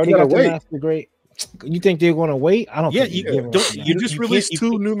dip. We already got the master grade. You think they're going to wait? I don't. Yeah, you just released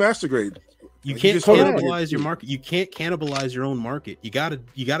 2 new master grades. You can't cannibalize your market. You can't cannibalize your own market. You gotta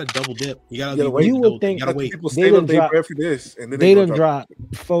double dip. You gotta wait. You would think wait. People stay up for this, and then they didn't drop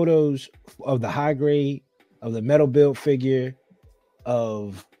photos of the high grade, of the metal build figure,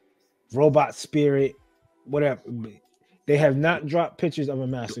 of Robot Spirit, whatever. They have not dropped pictures of a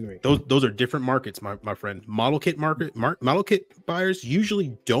master grade. Those are different markets, my friend. Model kit model kit buyers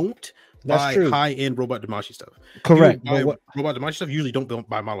usually don't buy high-end Robot Damashi stuff. Correct. Robot Damashi stuff usually don't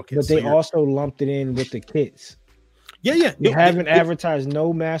buy model kits. But they also lumped it in with the kits. Yeah. They haven't advertised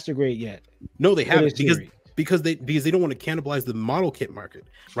no master grade yet. No, they haven't because they don't want to cannibalize the model kit market,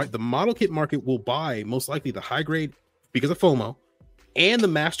 right? The model kit market will buy most likely the high grade because of FOMO and the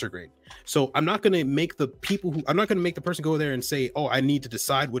master grade. So I'm not going to make the person go there and say, oh, I need to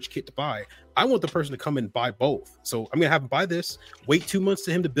decide which kit to buy. I want the person to come and buy both. So I'm going to have him buy this, wait 2 months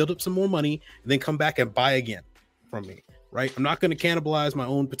to him to build up some more money, and then come back and buy again from me, right? I'm not going to cannibalize my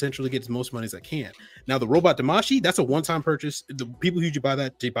own potential to get as most money as I can. Now, the Robot Damashi, that's a one-time purchase. The people who usually buy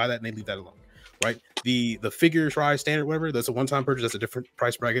that, they buy that and they leave that alone, right? The Figures Rise Standard, whatever, that's a one-time purchase. That's a different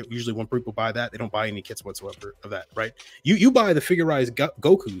price bracket. Usually when people buy that, they don't buy any kits whatsoever of that, right? You buy the Figure Rise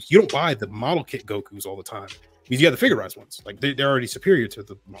Gokus. You don't buy the model kit Gokus all the time because you have the Figure Rise ones. Like they're already superior to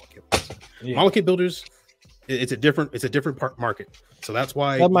the model kit ones. Yeah. Model kit builders, it's a different market. So that's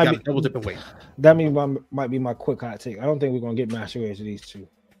why that might be double dip and wait. That might be my quick hot take. I don't think we're gonna get master grades of these two.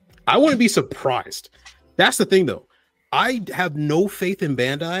 I wouldn't be surprised. That's the thing though. I have no faith in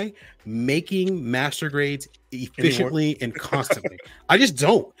Bandai making master grades efficiently and constantly. I just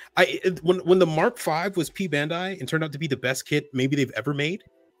don't. When the Mark V was P Bandai and turned out to be the best kit maybe they've ever made,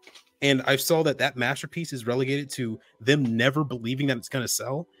 and I saw that masterpiece is relegated to them never believing that it's going to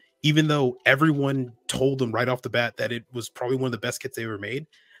sell, even though everyone told them right off the bat that it was probably one of the best kits they ever made.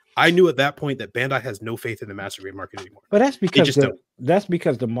 I knew at that point that Bandai has no faith in the master grade market anymore. But that's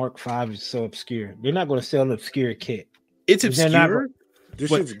because the Mark V is so obscure. They're not going to sell an obscure kit. It's obscure. This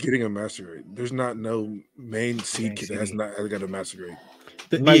shit's getting a master grade. There's not no main seed kit that has got a master grade.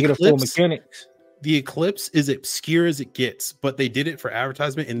 The Eclipse, mechanics. The Eclipse is obscure as it gets, but they did it for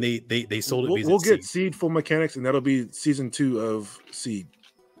advertisement and they sold it. We'll get seed full mechanics, and that'll be season 2 of Seed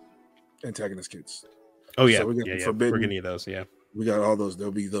antagonist kits. Oh yeah, so we're getting those. Yeah, we got all those.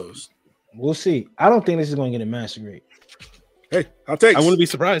 There'll be those. We'll see. I don't think this is going to get a master grade. Hey, I'll take. I wouldn't be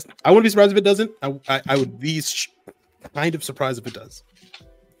surprised. I wouldn't be surprised if it doesn't. I would be kind of surprised if it does.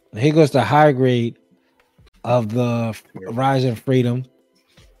 Here goes the high grade of the Rise and Freedom.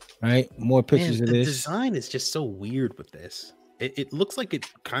 Right, more pictures of this. The design is just so weird with this. It looks like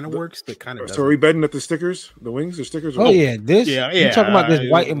it kind of works, but kind of doesn't. So are we betting at the stickers, the wings, or stickers? Oh yeah, this. Yeah. You talking about this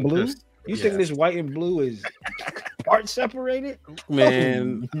white and blue? You think this white and blue is part separated?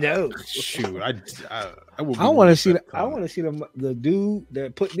 Man, no. Shoot, I want to see. I want to see the dude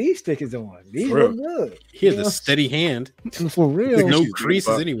that put these stickers on. These look good. He has a steady hand. For real. There's no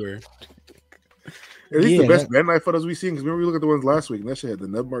creases anywhere. At least the best Bandai photos we've seen, because remember we looked at the ones last week and that shit had the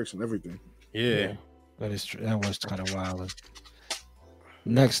nub marks and everything. Yeah. That is true. That was kind of wild.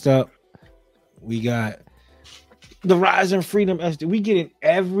 Next up, we got the Rise and Freedom SD. We getting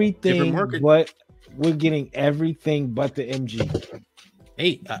everything, but we're getting everything but the MG.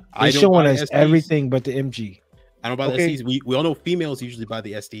 Hey, they're showing us everything but the MG. I don't buy the SDs. We all know females usually buy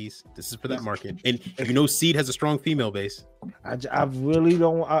the SDs. This is for that market, and Seed has a strong female base. I really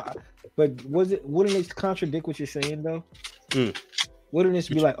don't. But wouldn't it contradict what you're saying though? Wouldn't this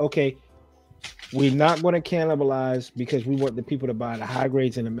be like, okay, we're not going to cannibalize because we want the people to buy the high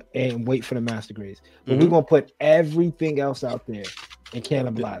grades and wait for the master grades, but we're going to put everything else out there and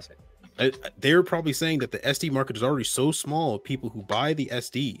cannibalize it. They're probably saying that the SD market is already so small of people who buy the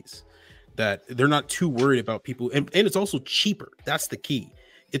SDs that they're not too worried about people, and it's also cheaper. That's the key.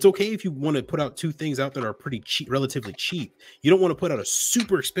 It's okay if you want to put out two things out that are pretty cheap, relatively cheap. You don't want to put out a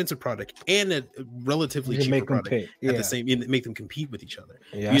super expensive product and a relatively cheaper product at the same, and make them compete with each other.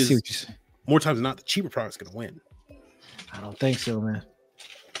 Yeah, I see what you're saying. More times than not, the cheaper product's going to win. I don't think so, man.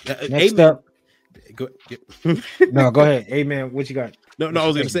 Next up, go ahead. Hey, man, what you got? No, I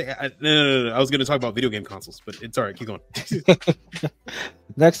was going to say, no. I was going to talk about video game consoles, but it's all right. Keep going.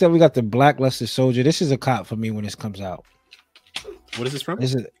 Next up, we got the Blackluster Soldier. This is a cop for me when this comes out. What is this from?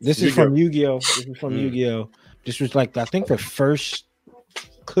 This is from Yu-Gi-Oh. This is from Yu-Gi-Oh. This was like, I think the first,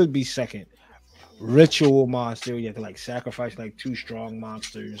 could be second ritual monster. You have to like sacrifice like 2 strong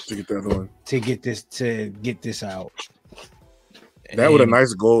monsters to get the other one to get this out. That with a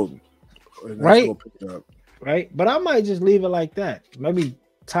nice gold, right? Right, but I might just leave it like that. Maybe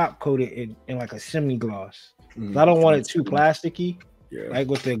top coat it in like a semi-gloss. I don't want it too plasticky. Yeah. Like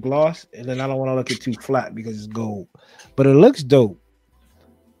with the gloss, and then I don't want to look it too flat because it's gold. But it looks dope.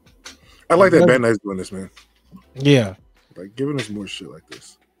 I like that Bandai's doing this, man. Yeah. Like giving us more shit like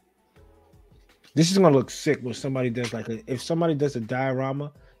this. This is gonna look sick when somebody does if somebody does a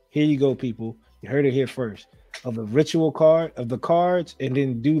diorama, here you go, people. You heard it here first. Of the ritual card, of the cards, and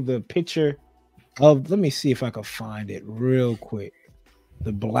then do the picture Let me see if I can find it real quick.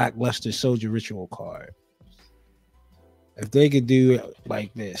 The Black Luster Soldier Ritual card. If they could do it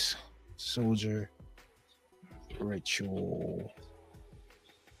like this, Soldier Ritual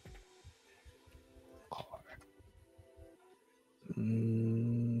card.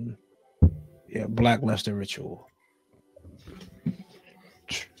 Yeah, Black Luster Ritual.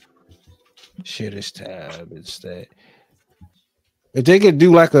 Share this tab instead. If they could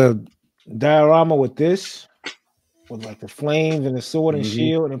do like a diorama with this, with like the flames and the sword and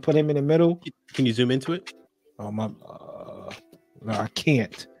shield, and put him in the middle. Can you zoom into it? Oh my! No, I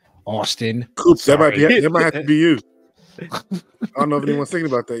can't. Austin. That might have to be you. I don't know if anyone's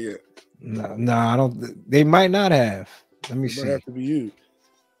thinking about that yet. No, I don't. They might not have. Let me see. Might have to be you.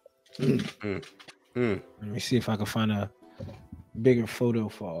 Let me see if I can find a bigger photo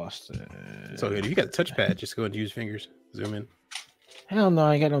for Austin. So good. If you got a touchpad, just go and use fingers. Zoom in. Hell no,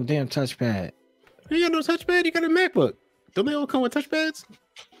 I ain't got no damn touchpad. You got no touchpad? You got a MacBook. Don't they all come with touchpads?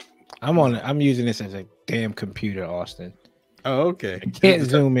 I'm using this as a damn computer, Austin. Oh, okay. I can't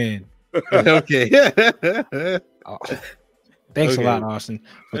zoom in. Okay. Oh, thanks a lot, Austin,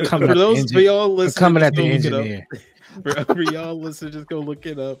 for coming for those for y'all listening, coming at the engineer. For y'all listening, just go look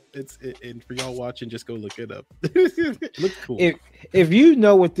it up. And for y'all watching, just go look it up. Looks cool. If you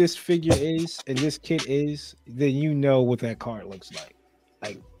know what this figure is and this kit is, then you know what that card looks like.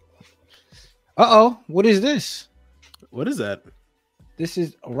 Like, what is this? What is that? This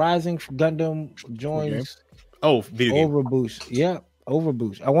is Rising Gundam joins. Oh, video game. Overboost. Yeah,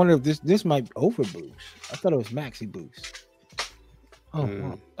 Overboost. I wonder if this might Overboost. I thought it was Maxi Boost.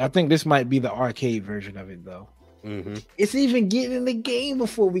 Oh, I think this might be the arcade version of it though. It's even getting in the game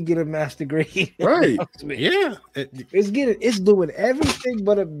before we get a master grade. Right. Yeah. It's doing everything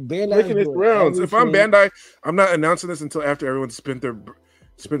but a Bandai. Making its rounds. If I'm Bandai, I'm not announcing this until after everyone spent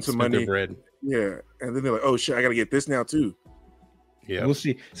some money. Their bread. Yeah. And then they're like, oh shit, I gotta get this now too. Yeah. We'll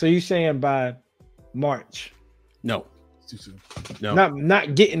see. So you're saying by March? No. Too soon. No.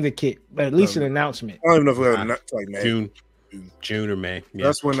 Not getting the kit, but at least an announcement. I don't even know if we have like May. June or May. Yeah.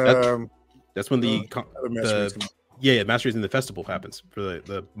 That's when that's when the Master Race in the festival happens for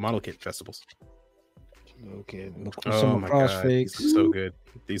the model kit festivals. Okay. Oh my god, these look so good.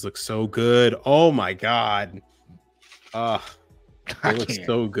 These look so good. Oh my god. They look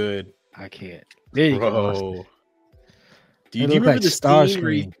so good. I can't. There you go. Do you remember the star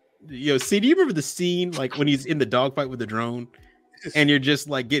screen? Do you remember the scene like when he's in the dogfight with the drone? And you're just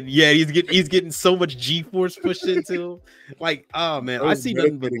like he's getting so much G-force pushed into him. Like, oh man, I see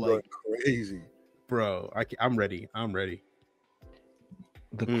nothing but like crazy. Bro, I'm ready. The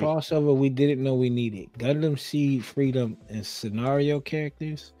crossover we didn't know we needed. Gundam Seed, Freedom, and scenario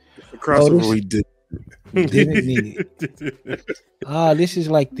characters. The crossover we didn't need it. This is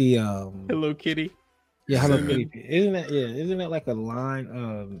like the Hello Kitty. Yeah, Hello Kitty. Isn't that like a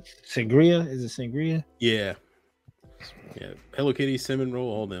line? Sangria? Is it Sangria? Yeah. Yeah. Hello Kitty, Cinnamon Roll,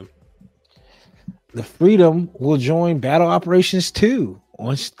 all them. The Freedom will join Battle Operations 2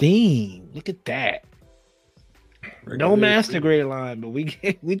 on Steam. Look at that. No master grade line, but we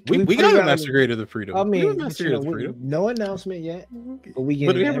got a master grade of the Freedom. I mean, no announcement yet, but we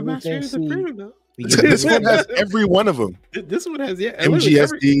have a master grade of the Freedom though. This one has every one of them. This one has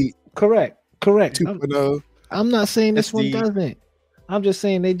MGSD. Correct. 2.0. I'm not saying this one doesn't. I'm just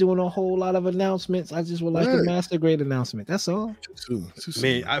saying they doing a whole lot of announcements. I just would like a master grade announcement. That's all.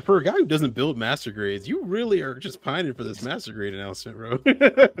 Man, for a guy who doesn't build master grades, you really are just pining for this master grade announcement, bro.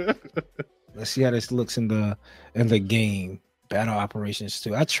 Let's see how this looks in the game. Battle Operations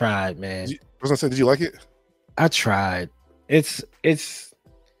 2. I tried, man. Did you like it? I tried. It's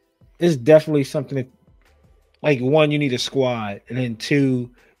definitely something that, like, one, you need a squad, and then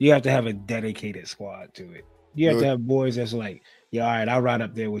two, you have to have a dedicated squad to it. You have to have boys that's like, yeah, all right, I'll ride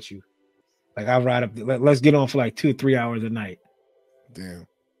up there with you. Like, I'll ride up there. Let's get on for like 2 or 3 hours a night. Damn.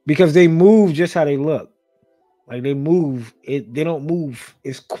 Because they move just how they look. Like, they move. They don't move.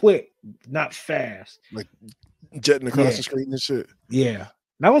 It's quick, not fast. Like jetting across the screen and shit. Yeah.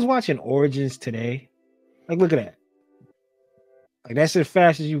 And I was watching Origins today. Like, look at that. Like, that's as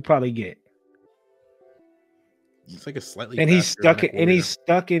fast as you probably get. It's like a slightly. And he's stuck.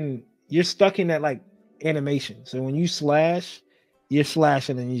 You're stuck in that like animation. So when you slash, you're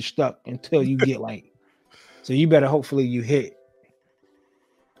slashing and you're stuck until you get like. So you better hopefully you hit.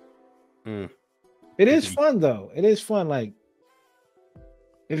 It is fun though. It is fun. Like,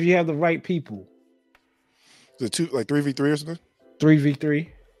 if you have the right people. The 3v3 or something. 3v3.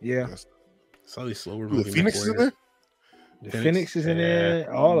 Yeah. Slightly slower. The Phoenix is in there. The Phoenix is in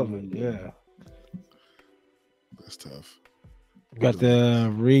there. All of it. Yeah. That's tough. Got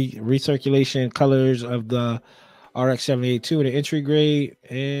the recirculation colors of the RX-78-2 in the entry grade,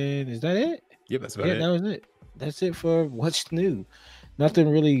 and is that it? Yep, that's about it. That was it. That's it for what's new. Nothing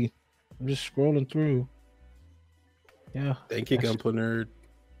really. I'm just scrolling through. Yeah. Thank you, Gunpla Nerd.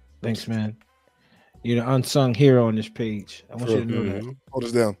 Thanks, man. You're the unsung hero on this page. I want you to know that. Hold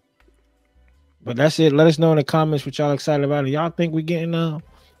us down. But that's it. Let us know in the comments what y'all excited about. Y'all think we're getting a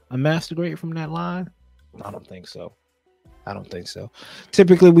master grade from that line? I don't think so.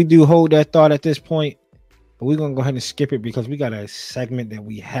 Typically, we do hold that thought at this point, but we're going to go ahead and skip it because we got a segment that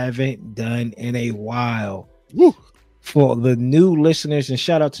we haven't done in a while. Woo. For the new listeners, and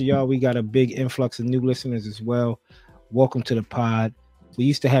shout out to y'all. We got a big influx of new listeners as well. Welcome to the pod. We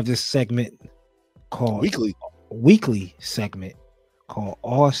used to have this segment called weekly segment called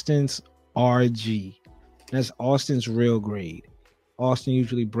Austin's RG. That's Austin's real grade. Austin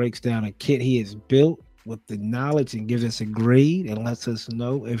usually breaks down a kit he has built with the knowledge and gives us a grade and lets us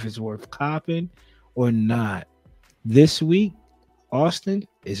know if it's worth copping or not. This week, Austin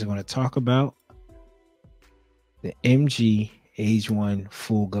is going to talk about the MG Age 1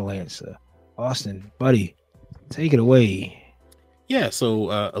 Full Galanza. Austin, buddy, take it away. Yeah,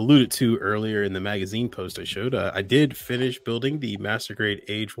 so alluded to earlier in the magazine post I showed, I did finish building the Master Grade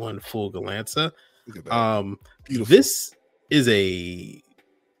Age 1 Full Galanza. Beautiful. This is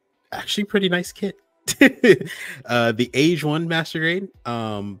actually pretty nice kit. The Age 1 Master Grade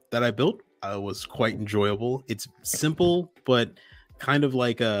that I built was quite enjoyable. It's simple, but kind of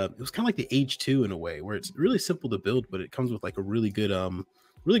like it was kind of like the Age 2 in a way, where it's really simple to build, but it comes with like a really good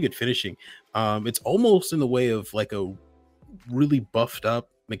finishing. It's almost in the way of like a really buffed up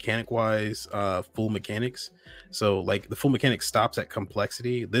mechanic wise full mechanics. So like the full mechanic stops at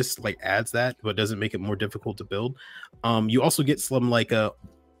complexity. This like adds that, but doesn't make it more difficult to build. You also get some like a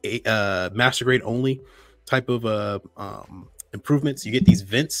master grade only type of improvements. You get these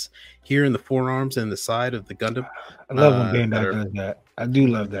vents here in the forearms and the side of the Gundam. I love when Bandai does that. I do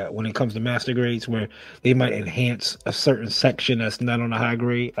love that when it comes to master grades, where they might enhance a certain section that's not on the high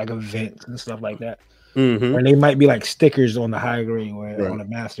grade, like a vent and stuff like that. Mm-hmm. Or they might be like stickers on the high grade, where on the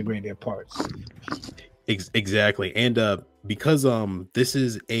master grade they're parts. Exactly. And because this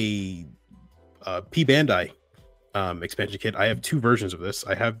is a P Bandai expansion kit, I have two versions of this.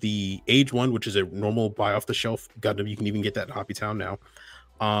 I have the Age 1, which is a normal buy off the shelf Gundam. You can even get that in Hobby Town now.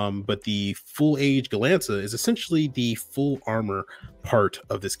 But the full age Galanza is essentially the full armor part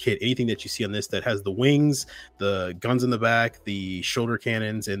of this kit. Anything that you see on this that has the wings, the guns in the back, the shoulder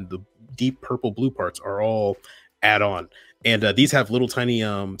cannons, and the deep purple blue parts are all add-on. And these have little tiny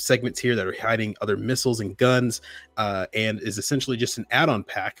segments here that are hiding other missiles and guns, and is essentially just an add-on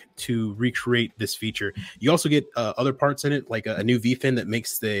pack to recreate this feature. You also get other parts in it, like a new V-fin that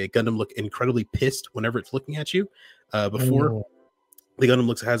makes the Gundam look incredibly pissed whenever it's looking at you. Before, the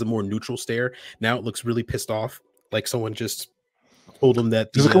Gundam has a more neutral stare. Now it looks really pissed off, like someone just told them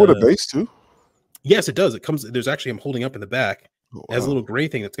that. Does it come with a base too? Yes, it does. It comes. There's actually, I'm holding up in the back. It has a little gray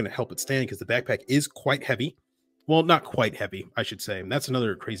thing that's going to help it stand because the backpack is quite heavy. Well, not quite heavy, I should say. And that's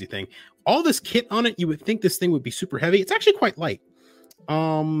another crazy thing. All this kit on it, you would think this thing would be super heavy. It's actually quite light.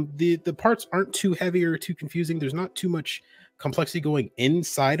 The parts aren't too heavy or too confusing. There's not too much complexity going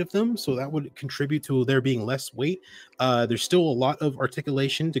inside of them, so that would contribute to there being less weight. There's still a lot of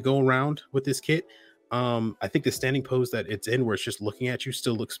articulation to go around with this kit. I think the standing pose that it's in, where it's just looking at you,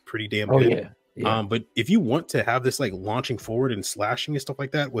 still looks pretty damn good. Yeah. But if you want to have this like launching forward and slashing and stuff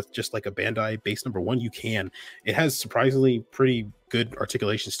like that with just like a Bandai base number 1, you can. It has surprisingly pretty good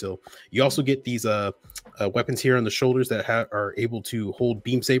articulation still. You also get these weapons here on the shoulders that are able to hold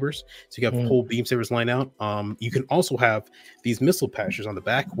beam sabers. So you have whole beam sabers line out. You can also have these missile patches on the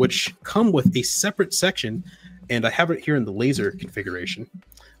back, which come with a separate section. And I have it here in the laser configuration.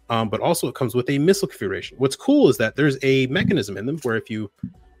 But also it comes with a missile configuration. What's cool is that there's a mechanism in them where if you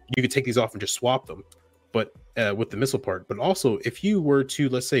could take these off and just swap them, but with the missile part. But also, if you were to,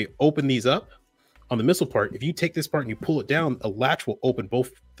 let's say, open these up on the missile part, if you take this part and you pull it down, a latch will open both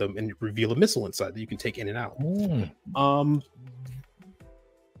of them and reveal a missile inside that you can take in and out.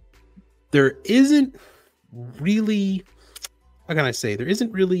 There isn't really, how can I say, there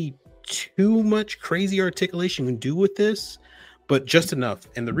isn't really too much crazy articulation you can do with this, but just enough.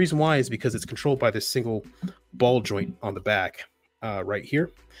 And the reason why is because it's controlled by this single ball joint on the back right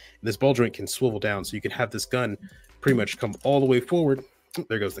here. And this ball joint can swivel down, so you can have this gun pretty much come all the way forward. Oh,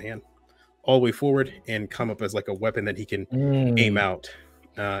 there goes the hand. All the way forward and come up as like a weapon that he can aim out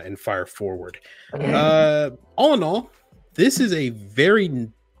and fire forward. All in all, this is a very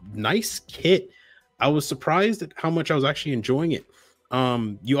nice kit. I was surprised at how much I was actually enjoying it.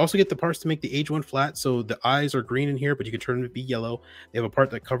 You also get the parts to make the age 1 flat. So the eyes are green in here, but you can turn them to be yellow. They have a part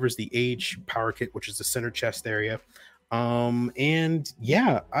that covers the age power kit, which is the center chest area. And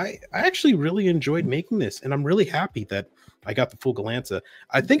yeah, I actually really enjoyed making this, and I'm really happy that I got the full Glanza.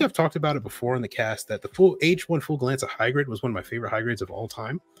 I think I've talked about it before in the cast that the full age 1 full Glanza high grade was one of my favorite high grades of all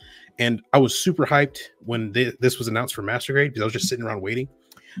time. And I was super hyped when this was announced for master grade because I was just sitting around waiting.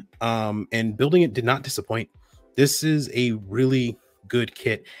 And building it did not disappoint. This is a really good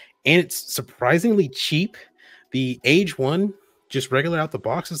kit, and it's surprisingly cheap. The age 1 just regular out the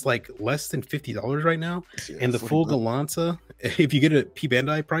box is like less than $50 right now. Yeah, and the full Glanza, if you get it at P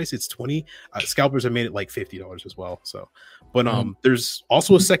Bandai price, it's $20. Scalpers have made it like $50 as well. So, but there's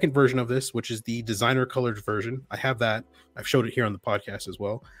also a second version of this, which is the designer colored version. I have that. I've showed it here on the podcast as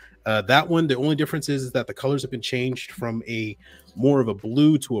well. That one, the only difference is that the colors have been changed from a more of a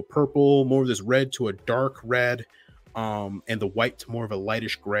blue to a purple, more of this red to a dark red, and the white to more of a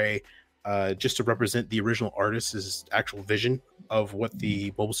lightish gray, just to represent the original artist's actual vision of what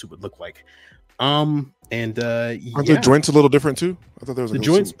the mobile suit would look like. Aren't the joints a little different too? I thought there was the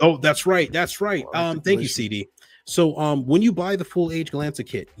joints. Oh, that's right. Thank you, CD. So when you buy the full age Glanza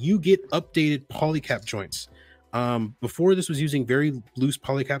kit, you get updated polycap joints. Before, this was using very loose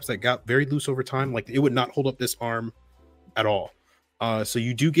polycaps that got very loose over time. Like, it would not hold up this arm at all. So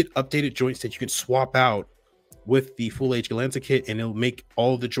you do get updated joints that you can swap out with the full age Glanza kit, and it'll make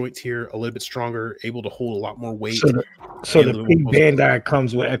all the joints here a little bit stronger, able to hold a lot more weight. So the Bandai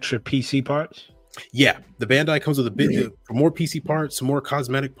comes with extra PC parts? Yeah, the Bandai comes with a bit more PC parts, some more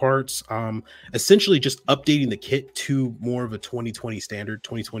cosmetic parts, essentially just updating the kit to more of a 2020 standard.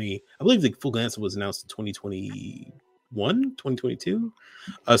 2020, I believe the full Glanza was announced in 2022.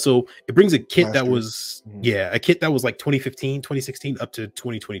 So it brings a kit that was a kit that was like 2015, 2016 up to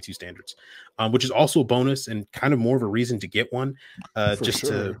 2022 standards, which is also a bonus and kind of more of a reason to get one, just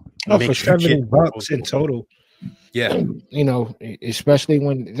to make for $70 in total. Yeah, you know, especially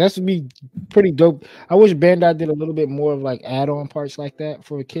when that's to be pretty dope. I wish Bandai did a little bit more of like add-on parts like that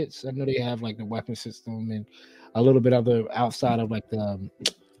for kits. I know they have like the weapon system and a little bit other outside of like the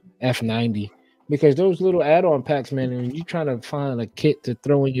F90, because those little add-on packs, man, when you're trying to find a kit to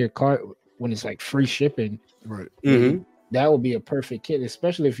throw in your cart when it's like free shipping, right? That would be a perfect kit,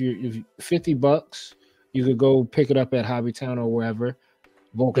 especially if you're $50. You could go pick it up at Hobbytown or wherever,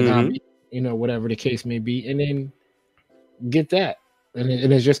 Vulcan Hobby. You know, whatever the case may be, and then get that. And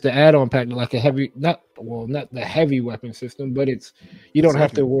it's just the add-on pack, like a heavy, not the heavy weapon system, but you don't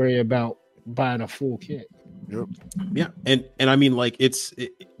have to worry about buying a full kit. Yep. Yeah, and I mean, like, this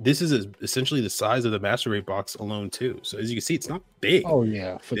is essentially the size of the Master Grade box alone too. So as you can see, it's not big. Oh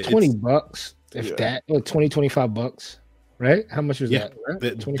yeah, for $20, if that, or $25, right? How much was that? Right?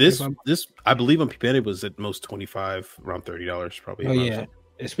 This I believe on Bandai was at most $25, around $30 probably. Oh yeah.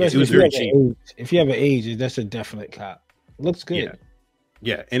 Especially if you have an age, that's a definite cop. It looks good.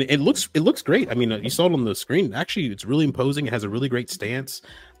 Yeah, and it looks great. I mean, you saw it on the screen. Actually, it's really imposing. It has a really great stance.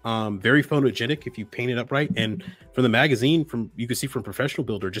 Very photogenic if you paint it up right. And from the magazine, you can see from Professional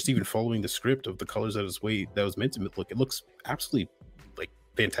Builder, just even following the script of the colors that was meant to look, it looks absolutely like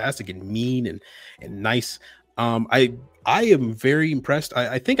fantastic and mean and nice. I am very impressed.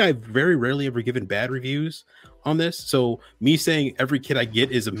 I think I've very rarely ever given bad reviews on this, so me saying every kit I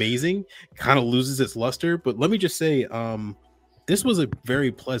get is amazing kind of loses its luster. But let me just say, this was a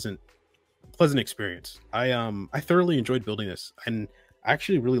very pleasant experience. I thoroughly enjoyed building this, and I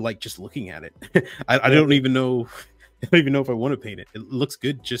actually really like just looking at it. I don't even know if I want to paint it. It looks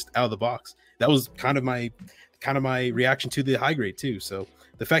good just out of the box. That was kind of my reaction to the high grade too. So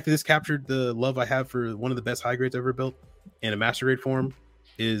the fact that this captured the love I have for one of the best high grades ever built in a master grade form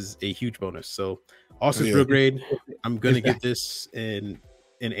is a huge bonus. So Austin's real grade. I'm gonna give this an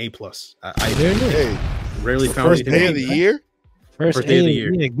A+. I rarely found first day of the year. First day of the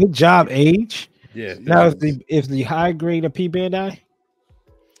year. Good job, Age. Yeah. Now is the high grade a P Bandai?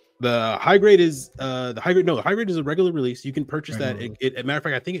 The high grade is the high grade is a regular release. You can purchase that. As a matter of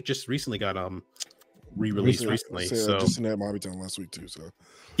fact, I think it just recently got re-released recently. So just in that Hobbytown last week too. So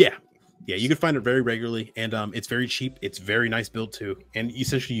yeah, you can find it very regularly, and it's very cheap. It's very nice build too, and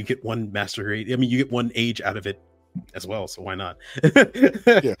essentially you get one master grade. I mean, you get one age out of it as well. So why not?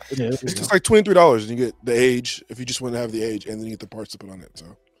 It's just like $23, and you get the age if you just want to have the age, and then you get the parts to put on it.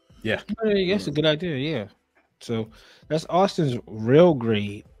 So yeah, that's a good idea. Yeah, so that's Austin's real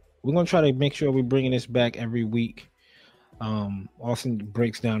grade. We're gonna try to make sure we're bringing this back every week. Austin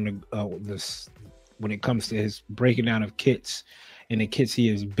breaks down this when it comes to his breaking down of kits and the kits he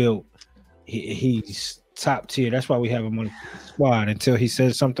has built. He's top tier. That's why we have him on the squad until he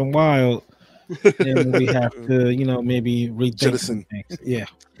says something wild. and we have to, maybe rethink some things. Yeah,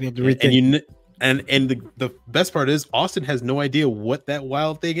 we have to rethink. And the best part is Austin has no idea what that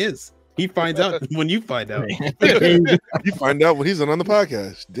wild thing is. He finds out when you find out. You find out when he's on the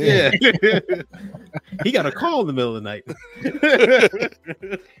podcast. Damn. Yeah. He got a call in the middle of the night.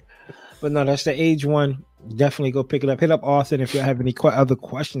 But no, that's the age one. Definitely go pick it up. Hit up Austin if you have any other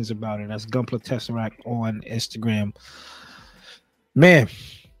questions about it. That's Gunpla Tesseract on Instagram. Man,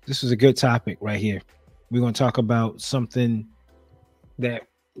 this is a good topic right here. We're going to talk about something that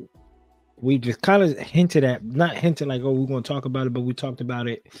we just kind of hinted at. Not hinted like, oh, we're going to talk about it, but we talked about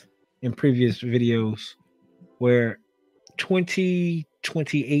it in previous videos where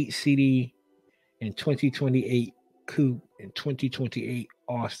 2028 CD and 2028 Coupe and 2028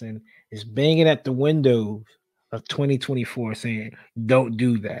 Austin is banging at the windows of 2024 saying, don't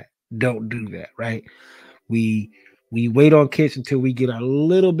do that. Don't do that, right? We wait on kits until we get a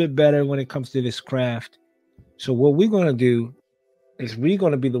little bit better when it comes to this craft. So what we're going to do is we're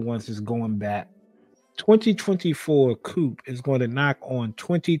going to be the ones that's going back. 2024 Coupe is going to knock on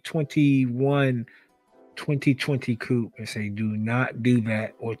 2021 2020 Coupe and say, do not do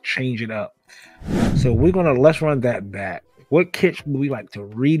that or change it up. So let's run that back. What kits would we like to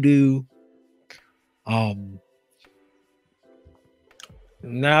redo?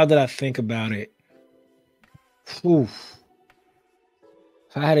 Now that I think about it, if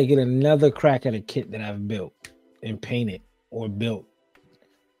I had to get another crack at a kit that I've built and painted or built,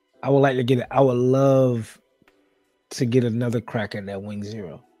 I would like to get it. I would love to get another crack at that Wing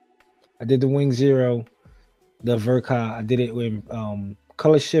Zero. I did the Wing Zero, the Verka. I did it with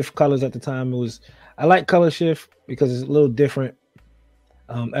color shift colors at the time. I like color shift because it's a little different.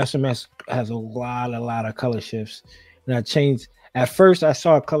 SMS has a lot of color shifts, and I changed. At first, I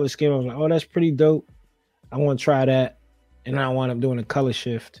saw a color scheme. I was like, "Oh, that's pretty dope. I want to try that," and I wound up doing a color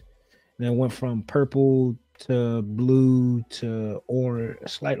shift, and it went from purple to blue to orange,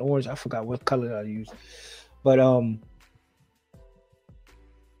 slight orange. I forgot what color I used, but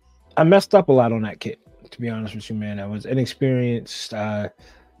I messed up a lot on that kit. To be honest with you, man, I was inexperienced. I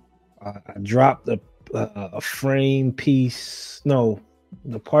dropped a frame piece. No,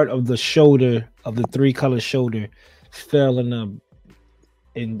 the part of the shoulder of the 3-color shoulder fell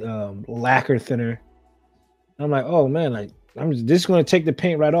in lacquer thinner. I'm like, oh man, like I'm just going to take the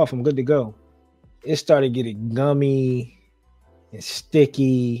paint right off. I'm good to go. It started getting gummy and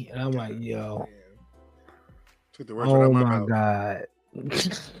sticky, and I'm like, yo, oh my god.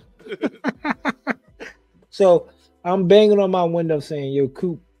 So I'm banging on my window saying, yo,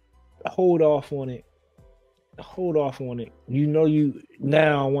 Coupe, hold off on it. Hold off on it.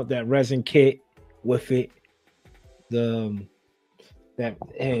 Now I want that resin kit with it. I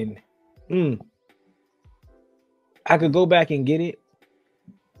could go back and get it.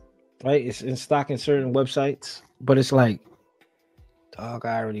 Right? It's in stock in certain websites, but it's like, dog,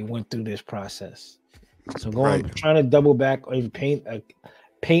 I already went through this process. So trying to double back or even paint a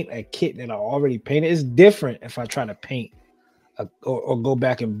kit that I already painted. It's different if I try to paint or go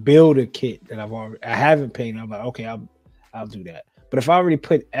back and build a kit that I haven't painted. I'm like, okay, I'll do that. But if I already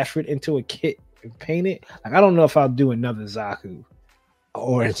put effort into a kit and paint it, like I don't know if I'll do another Zaku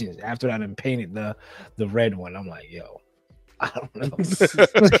Origins after I done painted the red one. I'm like, yo, I don't know.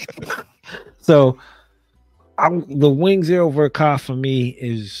 So the Wing Zero Verka for me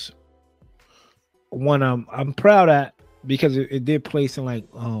is one I'm proud at because it did place in like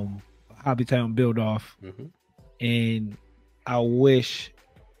Hobbytown build off, and I wish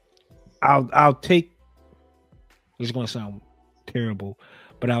I'll take. It's gonna sound terrible,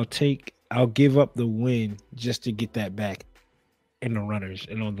 but I'll give up the win just to get that back in the runners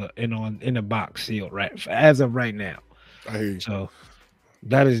and in the box sealed right as of right now. I hear you. So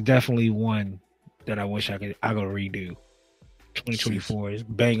that is definitely one that I wish I could redo. 2024 is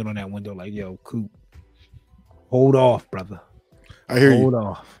banging on that window like, yo, Coupe, hold off, brother. I hear hold you.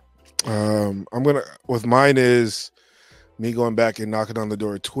 Off. I'm gonna with mine is me going back and knocking on the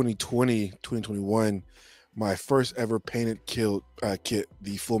door of 2020, 2021. My first ever painted kit,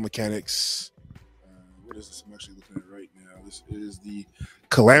 the Full Mechanics. What is this? I'm actually looking at it right now. This is the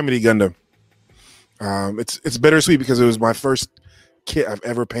Calamity Gundam. It's bittersweet because it was my first kit I've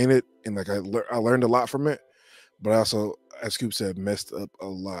ever painted, and like I learned a lot from it. But I also, as Coupe said, messed up a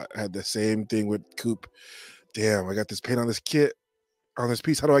lot. I had the same thing with Coupe. Damn, I got this paint on this kit, on this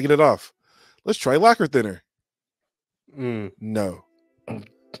piece. How do I get it off? Let's try lacquer thinner. No.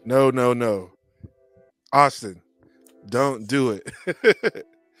 Austin, don't do it.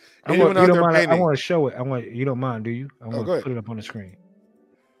 I want to show it. You don't mind, do you? I want to put it up on the screen.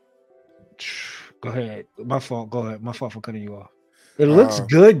 Go ahead. My fault. Go ahead. My fault for cutting you off. It looks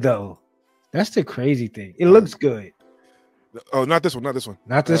good though. That's the crazy thing. It looks good. Oh, not this one. Not this one.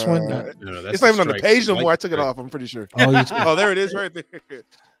 Not this one. No, It's not even on the page no more. I took it off. I'm pretty sure. Oh, there it is, right there.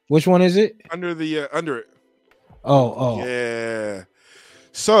 Which one is it? Under it. Oh. Yeah.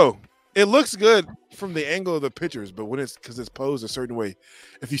 So it looks good from the angle of the pictures, but when it's because it's posed a certain way.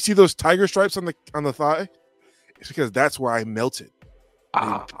 If you see those tiger stripes on the thigh, it's because that's where I melted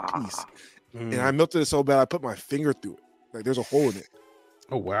a piece. And I melted it so bad I put my finger through it. Like there's a hole in it.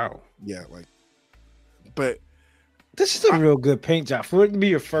 Oh wow. Yeah, but this is a real good paint job for it to be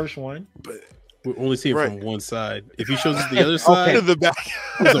your first one. But we only see it from one side. If he shows us the other side, the back,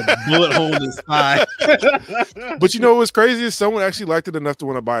 there's a bullet hole in his thigh. But you know what's crazy is someone actually liked it enough to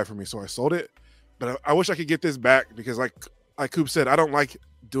want to buy it for me, so I sold it. But I wish I could get this back because, like Coop said, I don't like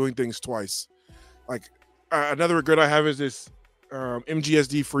doing things twice. Like another regret I have is this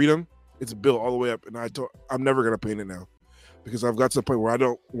MGSD Freedom. It's built all the way up, and I'm never gonna paint it now because I've got to the point where I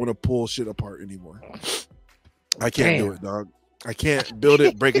don't want to pull shit apart anymore. I can't do it, dog. I can't build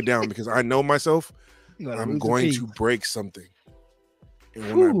it, break it down because I know myself. I'm going to break something,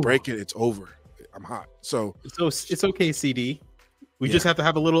 and when I break it, it's over. I'm hot. So it's okay, CD. We just have to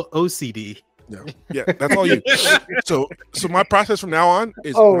have a little OCD. No, yeah, that's all you. So my process from now on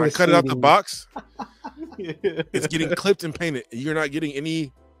is when I cut it out the box, it's getting clipped and painted. You're not getting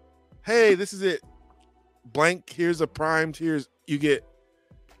any. Hey, this is it. Blank. Here's a primed. You get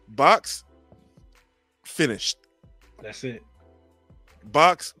box. Finished. That's it.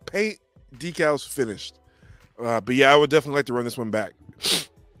 Box, paint, decals, finished. But yeah, I would definitely like to run this one back.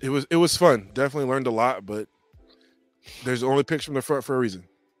 It was fun. Definitely learned a lot, but there's only picture from the front for a reason.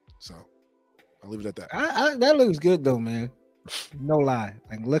 So I'll leave it at that. That looks good though, man. No lie.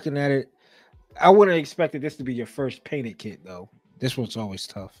 Like looking at it, I wouldn't have expected this to be your first painted kit though. This one's always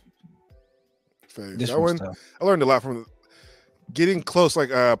tough. This one, tough. I learned a lot from getting close,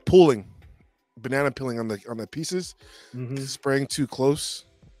 like pulling. Banana peeling on the pieces, spraying too close,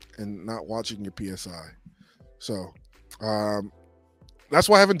 and not watching your PSI. So that's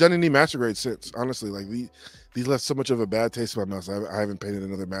why I haven't done any master grade since. Honestly, like these left so much of a bad taste in my mouth. I haven't painted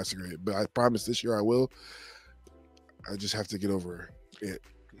another master grade, but I promise this year I will. I just have to get over it.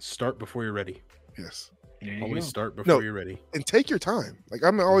 Start before you're ready. Yes. Always start before you're ready, and take your time. Like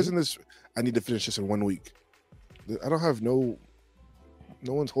I'm always in this. I need to finish this in 1 week. I don't have no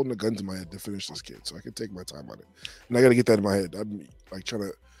one's holding a gun to my head to finish this kid, so I can take my time on it. And I got to get that in my head. I'm like trying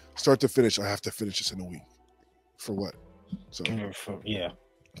to start to finish. I have to finish this in a week. For what? So For what?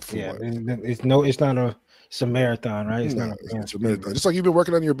 It's a marathon, right? It's a marathon. Just like you've been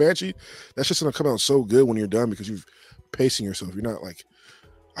working on your Banshee, that's just gonna come out so good when you're done because you've pacing yourself. You're not like,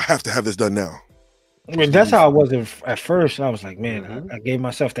 I have to have this done now. I mean, that's how I was at first. I was like, man, I gave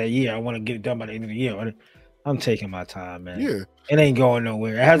myself that year. I want to get it done by the end of the year. I'm taking my time, man. Yeah. It ain't going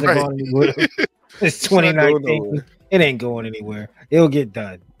nowhere. It hasn't gone anywhere. It's 2019. It ain't going anywhere. It'll get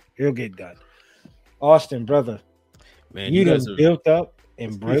done. Austin, brother. Man, you done built up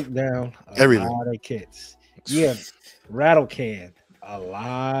and break down a lot of kits. Yeah. Rattle can. A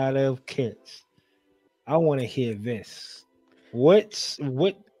lot of kits. I want to hear this. What's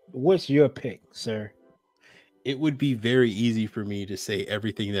your pick, sir? It would be very easy for me to say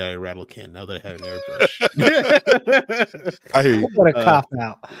everything that I rattle can now that I have an airbrush. I hear you. What a cop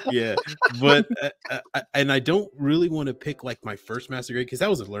out. Yeah, but I don't really want to pick like my first master grade because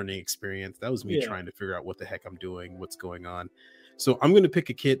that was a learning experience. That was me trying to figure out what the heck I'm doing, what's going on. So I'm going to pick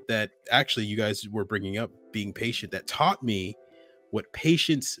a kit that actually you guys were bringing up, being patient, that taught me what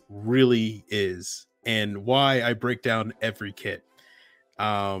patience really is and why I break down every kit.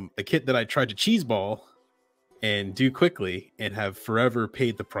 A kit that I tried to cheeseball and do quickly and have forever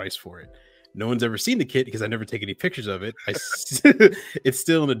paid the price for it. No one's ever seen the kit because I never take any pictures of it. It's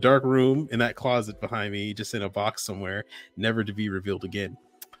still in a dark room in that closet behind me, just in a box somewhere, never to be revealed again.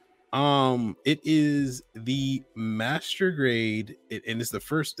 It is the master grade, and it's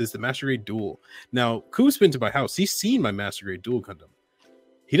the master grade duel. Now, Coop's been to my house. He's seen my master grade duel Gundam.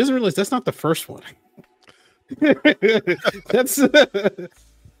 He doesn't realize that's not the first one. That's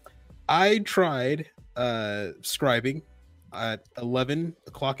I tried scribing at 11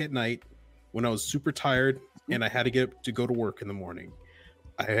 o'clock at night when I was super tired and I had to get up to go to work in the morning.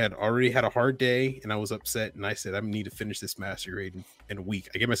 I had already had a hard day and I was upset, and I said I need to finish this master grade in a week.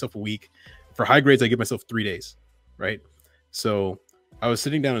 I give myself a week. For high grades, I give myself 3 days, right? So I was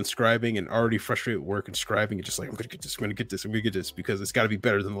sitting down and scribing and already frustrated at work and scribing and just like, I'm gonna get this because it's got to be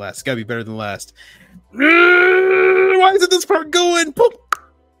better than the last. It's got to be better than the last. Why isn't this part going? Poop.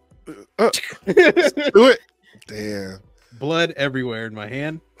 Do it. Damn. Blood everywhere in my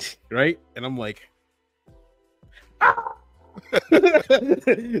hand, right? And I'm like,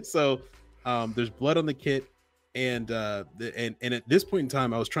 so There's blood on the kit, and at this point in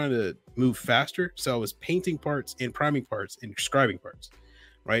time, I was trying to move faster, so I was painting parts and priming parts and scribing parts,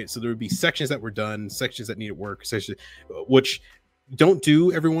 right? So there would be sections that were done, sections that needed work, sections which don't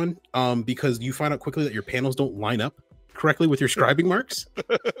do, everyone, because you find out quickly that your panels don't line up correctly with your scribing marks.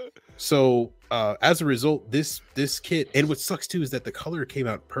 So as a result, this kit, and what sucks too is that the color came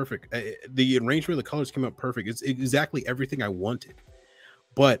out perfect. The arrangement of the colors came out perfect. It's exactly everything I wanted,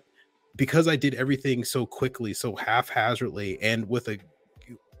 but because I did everything so quickly, so haphazardly, and with a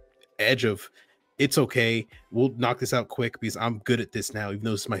edge of it's okay, we'll knock this out quick because I'm good at this now, even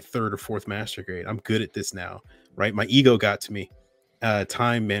though this is my 3rd or 4th master grade. I'm good at this now, right? My ego got to me,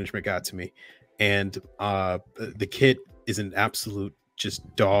 time management got to me, and the kit is an absolute just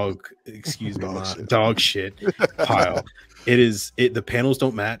dog shit pile. The panels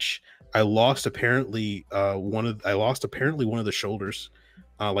don't match. I lost apparently one of the shoulders,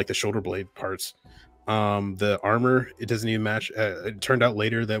 like the shoulder blade parts. The armor, it doesn't even match. It turned out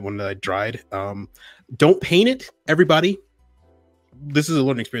later that when I dried, don't paint it, everybody. This is a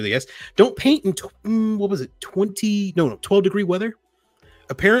learning experience, I guess. Don't paint in 12 degree weather.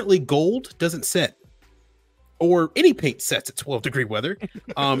 Apparently gold doesn't set, or any paint sets at 12 degree weather.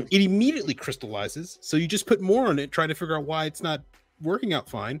 It immediately crystallizes. So you just put more on it, try to figure out why it's not working out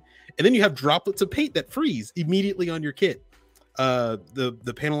fine. And then you have droplets of paint that freeze immediately on your kit.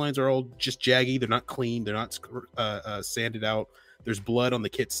 The panel lines are all just jaggy. They're not clean. They're not sanded out. There's blood on the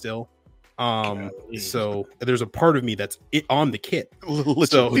kit still. So there's a part of me that's on the kit.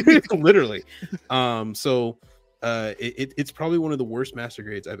 So literally. It's probably one of the worst master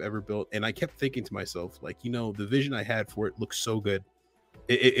grades I've ever built. And I kept thinking to myself, like, the vision I had for it looks so good.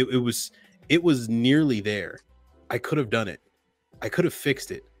 It was nearly there. I could have done it. I could have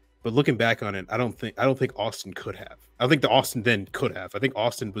fixed it. But looking back on it, I don't think Austin could have. I think the Austin then could have. I think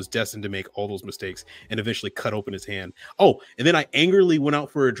Austin was destined to make all those mistakes and eventually cut open his hand. Oh, and then I angrily went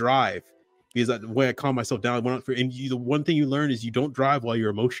out for a drive because the way I calmed myself down, I went out for, and the one thing you learn is you don't drive while you're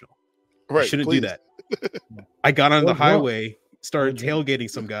emotional. Right, you shouldn't do that. I got on the highway, started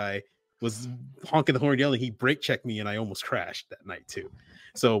tailgating some guy, was honking the horn, yelling. He brake checked me, and I almost crashed that night too.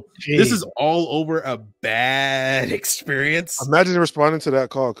 So this is all over a bad experience. Imagine responding to that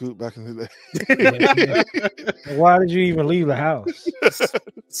call, Coop, back in the day. Why did you even leave the house?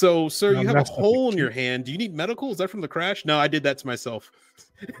 So, sir, you have a hole in your hand. Do you need medical? Is that from the crash? No, I did that to myself.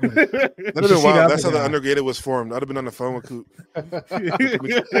 That'd have been wild. That's how the Undergated was formed. I'd have been on the phone with Coop.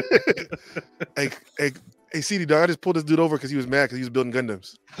 Hey, CD dog, I just pulled this dude over because he was mad because he was building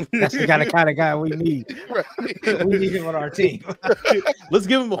Gundams. That's the kind of guy we need. Right. We need him on our team. Let's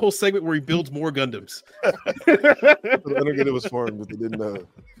give him a whole segment where he builds more Gundams. The Undergated was formed, but they didn't know.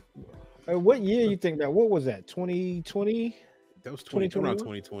 What year you think that? What was that? 2020? That was 2020, around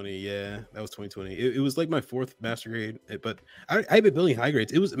 2020. Yeah, that was 2020. It was like my 4th master grade, but I've been building high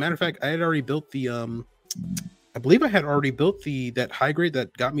grades. It was, a matter of fact, I had already built the I believe I had already built that high grade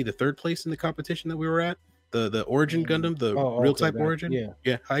that got me the 3rd place in the competition that we were at. The Origin Gundam, the real type Origin.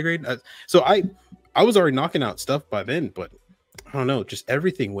 Yeah, high grade. So I was already knocking out stuff by then, but I don't know, just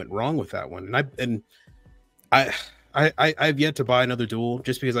everything went wrong with that one. And I've yet to buy another duel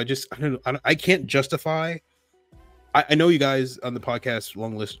just because I can't justify. I know you guys on the podcast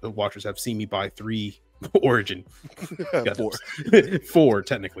long list of watchers have seen me buy 3 Origin. 4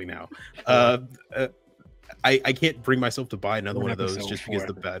 technically now. I can't bring myself to buy another one of those just because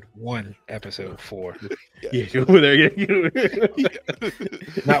the bad one episode 4. Yeah, there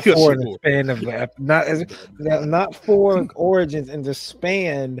not 4 in the span of not 4 Origins in the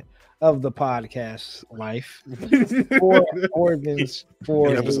span of the podcast life. 4 Origins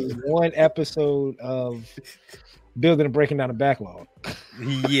for one episode of building and breaking down a backlog.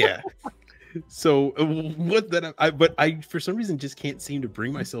 Yeah. So but I for some reason just can't seem to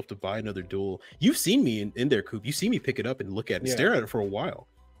bring myself to buy another duel. You've seen me in there, Coop. You see me pick it up and look at it and stare at it for a while,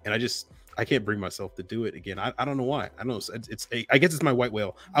 and I can't bring myself to do it again. I don't know why. I know I guess it's my white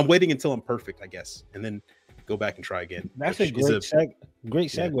whale. I'm waiting until I'm perfect, I guess, and then go back and try again. That's a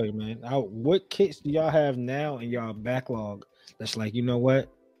great segue, man. What kits do y'all have now in y'all backlog that's like, you know what,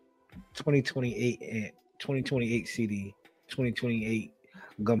 2028 and 2028 CD, 2028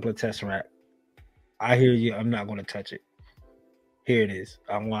 Gunpla Tesseract. I hear you. I'm not going to touch it. Here it is.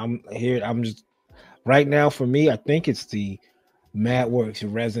 I'm here. I'm just right now for me. I think it's the MadWorks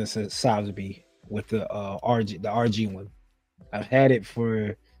Resonance of Sotheby with the RG one. I've had it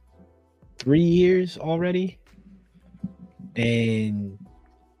for 3 years already, and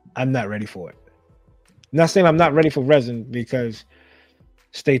I'm not ready for it. I'm not saying I'm not ready for resin, because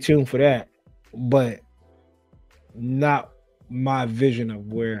stay tuned for that, but not my vision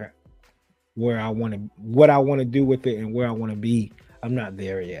of where what I want to do with it and where I want to be. I'm not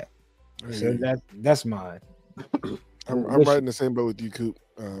there yet. So that's mine. I'm right in the same boat with you, Coop.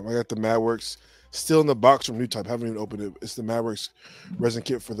 I got the MadWorks still in the box from New Type. Haven't even opened it. It's the MadWorks resin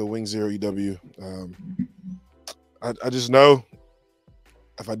kit for the Wing Zero EW. I just know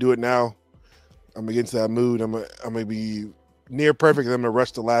if I do it now, I'm gonna get into that mood. I'm gonna be near perfect, and I'm gonna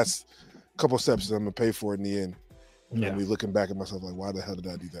rush the last couple steps, and I'm gonna pay for it in the end. Yeah. I'm gonna be looking back at myself like, why the hell did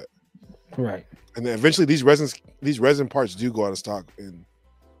I do that? Right. And then eventually these resin parts do go out of stock, and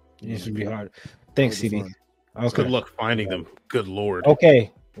it should be hard. Thanks, CD. Okay. Good luck finding them. Good Lord.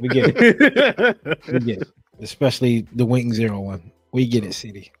 Okay, we get it. We get it. Especially the Wing Zero one. We get it,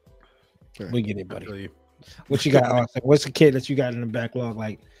 CD. Okay. We get it, buddy. What you got, Austin? What's the kit that you got in the backlog?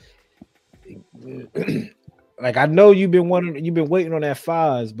 Like I know you've been waiting on that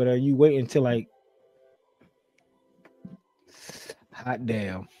Foz, but are you waiting till like hot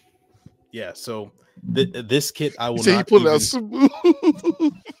damn? Yeah, so this kit I will not. You pulled out smooth.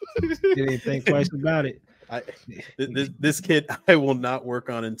 Didn't think twice about it. This kit I will not work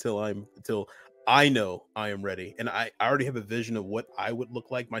on until I know I am ready, and I already have a vision of what I would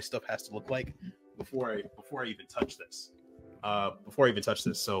look like. My stuff has to look like before I even touch this.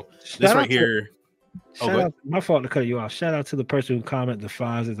 So this right here. My fault to cut you off. Shout out to the person who commented the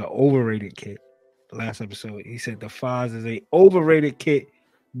Foz is an overrated kit. The last episode, he said the Foz is a overrated kit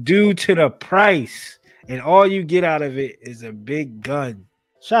due to the price, and all you get out of it is a big gun.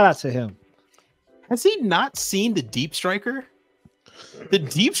 Shout out to him. Has he not seen the Deep Striker? The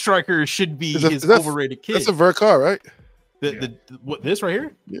Deep Striker should be his overrated kit. That's a Vercar, right? What this right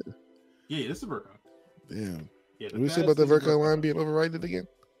here? Yeah. Yeah, this is a Vercar. Damn. Yeah, did we say about the Vercar line being overrated again?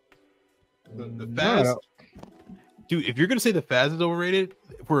 The Faz, dude. If you're gonna say the Faz is overrated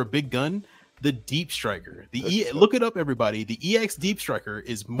for a big gun, the Deep Striker, look it up, everybody. The EX Deep Striker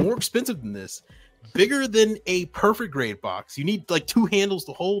is more expensive than this, bigger than a perfect grade box. You need like 2 handles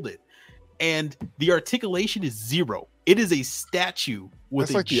to hold it, and the articulation is 0. It is a statue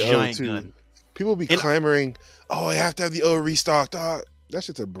with a giant gun. People be clamoring, "Oh, I have to have the O restocked." That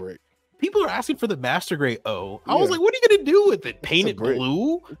shit's a brick. People are asking for the Master Grade O. I was like, what are you gonna do with it? Paint it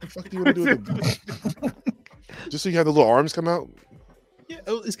blue? What the fuck do you want to do with it? Just so you have the little arms come out? Yeah,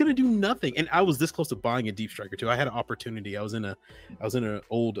 it's gonna do nothing. And I was this close to buying a Deep Striker too. I had an opportunity. I was in an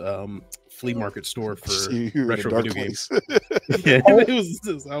old flea market store for retro video games. Yeah,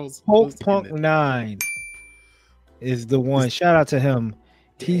 Hope Punk 9 is the one. Shout out to him.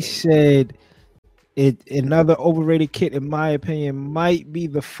 He said another overrated kit, in my opinion, might be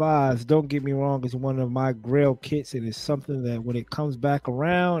the Foz. Don't get me wrong, it's one of my grail kits. It is something that when it comes back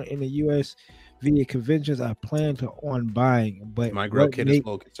around in the US via conventions, I plan on buying. But my grail kit is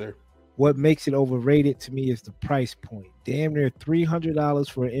Logan, sir. What makes it overrated to me is the price point. Damn near $300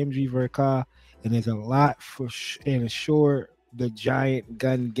 for an MG Vercar, and there's a lot for and sure the giant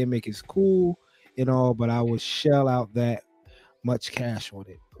gun gimmick is cool and all, but I would shell out that much cash on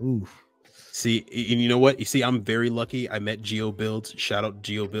it. Oof. See, and you know what? You see, I'm very lucky. I met Geo Builds. Shout out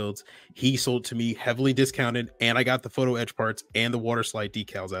Geo Builds. He sold to me heavily discounted, and I got the photo edge parts and the water slide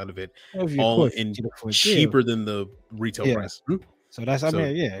decals out of it, all in cheaper than the retail price. So that's, I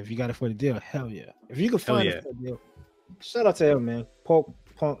mean, if you got it for the deal, hell yeah. If you can find it for the deal, shout out to him, man. Punk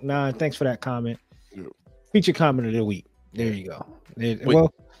 9, thanks for that comment. Feature comment of the week. There you go.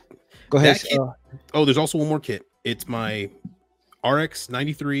 Well, go ahead. There's also one more kit. It's my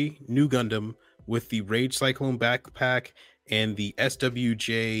RX-93 new Gundam with the Rage Cyclone backpack and the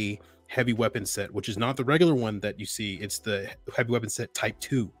SWJ heavy weapon set, which is not the regular one that you see. It's the heavy weapon set type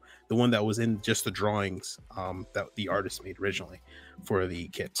 2, the one that was in just the drawings that the artist made originally for the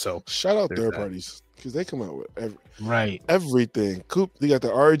kit. So shout out third parties, because they come out with everything. Coop, they got the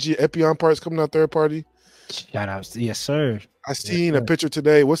RG Epion parts coming out third party. Shout out, yes sir. I seen a picture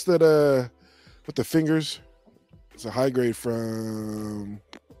today. What's that? With the fingers. It's a high grade from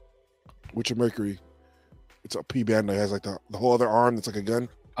Witcher Mercury. It's a P band that has like the whole other arm that's like a gun.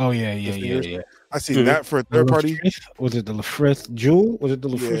 Oh yeah. I seen that for a third party. Was it the Lafrith Jewel? Was it the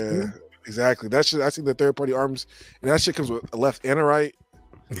Lafrith Jewel? Exactly. That shit. I seen the third party arms, and that shit comes with a left and a right.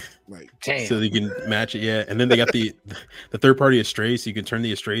 Like, damn. So you can match it, and then they got the third party Astrays, so you can turn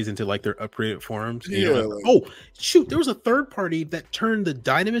the Astrays into like their upgraded forms. Oh shoot, there was a third party that turned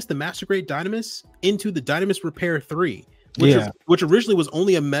the Master Grade Dynamis into the Dynamis Repair 3, which originally was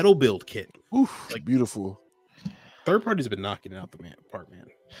only a metal build kit. Oof, like beautiful. Third parties have been knocking it out the man.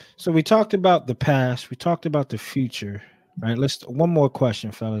 So we talked about the past, we talked about the future, right? One more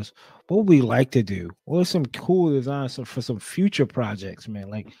question, fellas. What would we like to do? What are some cool designs for some future projects, man?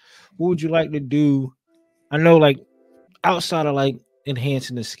 Like, what would you like to do? I know, like, outside of like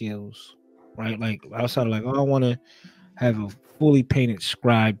enhancing the skills, right? Like outside of like, oh, I want to have a fully painted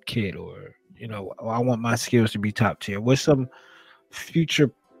scribe kit, or you know, I want my skills to be top tier. What's some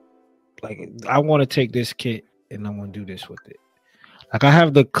future, like I want to take this kit and I want to do this with it. Like I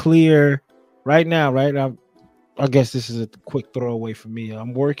have the clear right now, right? I guess this is a quick throwaway for me.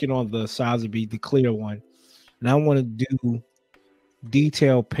 I'm working on the Sazabi, the clear one, and I want to do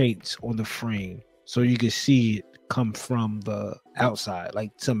detail paints on the frame so you can see it come from the outside,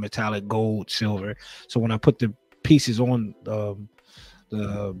 like some metallic gold, silver. So when I put the pieces on,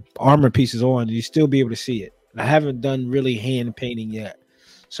 the armor pieces on, you still be able to see it. I haven't done really hand painting yet,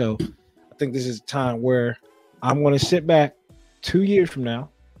 so I think this is a time where I'm going to sit back 2 years from now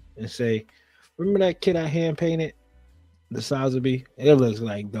and say, remember that kit I hand painted, the Sazabi? It looks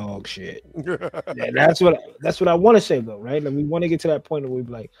like dog shit. Yeah, that's what I want to say though, right? Like we want to get to that point where we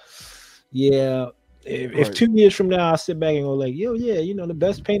be like, yeah, if 2 years from now I sit back and go like, yo, yeah, you know, the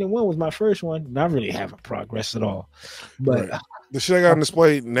best painted one was my first one, and I really haven't progressed at all. But the shit I got on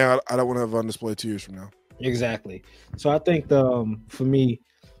display now, I don't want to have on display 2 years from now. Exactly. So I think for me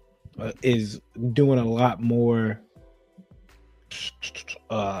is doing a lot more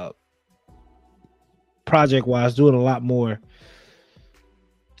project wise, doing a lot more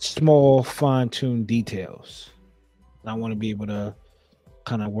small fine-tuned details. I want to be able to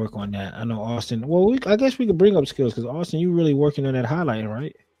kind of work on that. I know Austin, well, I guess we could bring up skills because Austin, you really working on that highlighting,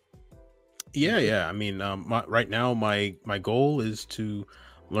 right? Yeah. I mean, right now my goal is to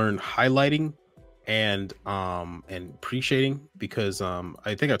learn highlighting and pre-shading, because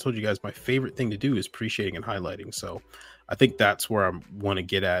I think I told you guys my favorite thing to do is pre-shading and highlighting. So I think that's where I want to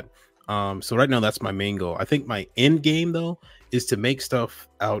get at. So right now that's my main goal. I think my end game though is to make stuff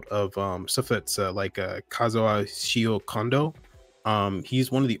out of stuff that's like Kazuo Shio Kondo.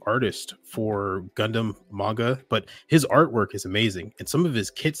 He's one of the artists for Gundam manga, but his artwork is amazing, and some of his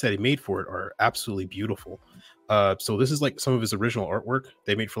kits that he made for it are absolutely beautiful. So this is like some of his original artwork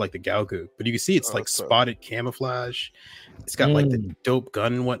they made for like the Galgu, but you can see it's like spotted camouflage. It's got like the dope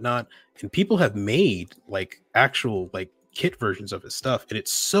gun and whatnot, and people have made like actual like kit versions of his stuff, and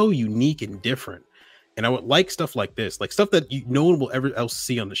it's so unique and different. And I would like stuff like this, like stuff that no one will ever else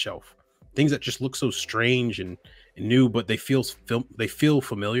see on the shelf. Things that just look so strange and new, but they feel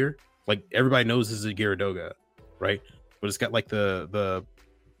familiar. Like everybody knows this is a Gyaradoga, right? But it's got like the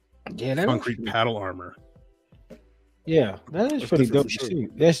concrete paddle armor. Yeah, that is pretty dope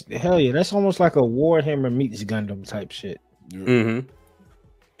too. That's hell yeah. That's almost like a Warhammer meets Gundam type shit. Mm-hmm.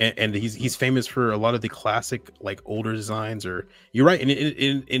 And he's famous for a lot of the classic like older designs. Or you're right,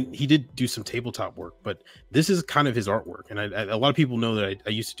 and he did do some tabletop work, but this is kind of his artwork. And a lot of people know that I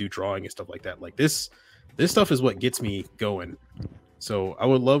used to do drawing and stuff like that. Like this stuff is what gets me going. So I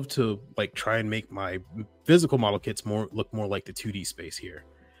would love to like try and make my physical model kits look more like the 2D space here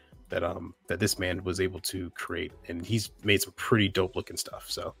that this man was able to create, and he's made some pretty dope looking stuff.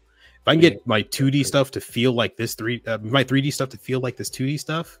 So if I can get my 2D stuff to feel like this my 3D stuff to feel like this 2D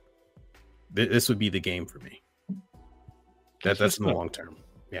stuff, this would be the game for me. That's in the long term.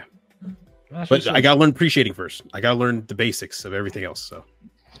 Yeah. But I gotta learn appreciating first. I gotta learn the basics of everything else. So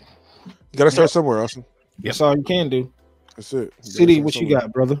you gotta start somewhere, Austin. That's all you can do. That's it. City, what you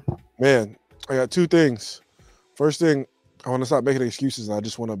got, brother? Man, I got two things. First thing, I want to stop making excuses, and I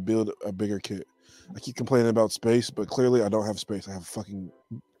just want to build a bigger kit. I keep complaining about space, but clearly I don't have space. I have fucking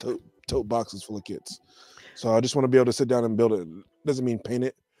tote boxes full of kits. So I just want to be able to sit down and build it. Doesn't mean paint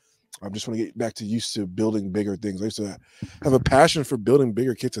it. I just want to get back to used to building bigger things. I used to have a passion for building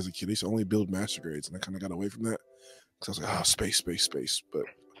bigger kits as a kid. I used to only build master grades, and I kind of got away from that because I was like, oh, space. But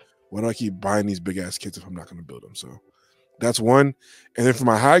why do I keep buying these big ass kits if I'm not going to build them? So that's one. And then for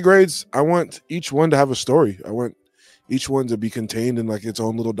my high grades, I want each one to have a story. I want each one to be contained in like its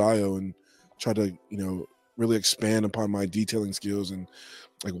own little dio and try to, really expand upon my detailing skills and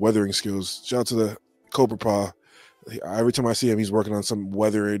like weathering skills. Shout out to the Cobra Paw. Every time I see him, he's working on some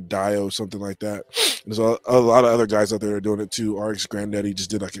weathered dio, something like that. There's a lot of other guys out there that are doing it too. RX Granddaddy just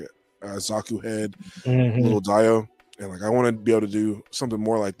did like a Zaku head, little dio. And like I want to be able to do something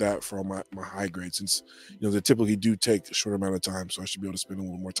more like that for all my high grades, since they typically do take a short amount of time. So I should be able to spend a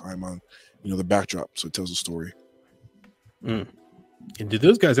little more time on the backdrop so it tells a story. And did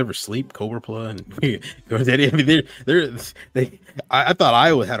those guys ever sleep, Cobra Paw? And I thought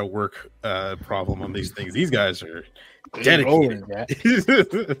Iowa had a work problem on these things. These guys are dedicated.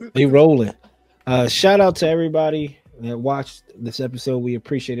 They rolling. Shout out to everybody that watched this episode. We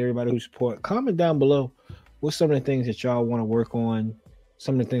appreciate everybody who support. Comment down below what's some of the things that y'all want to work on.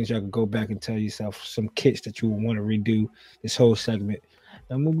 Some of the things y'all can go back and tell yourself. Some kits that you want to redo this whole segment.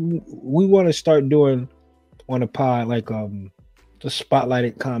 And we want to start doing on a pod like the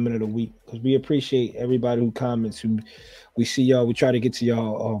spotlighted comment of the week, because we appreciate everybody who comments. Who we see y'all. We try to get to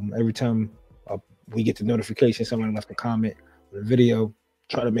y'all every time we get the notification somebody left a comment on the video.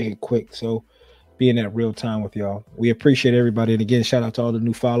 Try to make it quick, so be in that real time with y'all. We appreciate everybody, and again, shout out to all the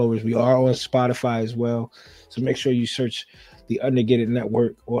new followers. We are on Spotify as well, so make sure you search the Undergated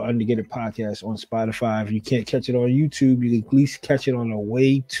Network or Undergated Podcast on Spotify. If you can't catch it on YouTube, you can at least catch it on the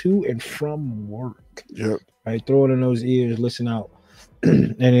way to and from work. Yep. Right, throw it in those ears, listen out.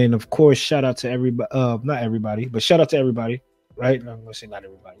 And then, of course, shout out to everybody. Not everybody, but shout out to everybody. Right? No, I'm gonna say not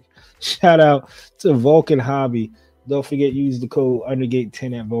everybody. Shout out to Vulcan Hobby. Don't forget, use the code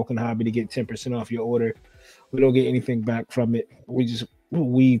Undergate10 at Vulcan Hobby to get 10% off your order. We don't get anything back from it.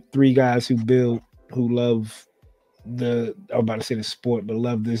 We three guys who build, who love I'm about to say the sport, but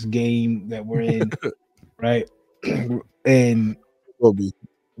love this game that we're in, right? And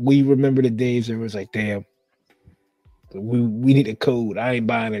we remember the days that it was like, damn, we need a code. I ain't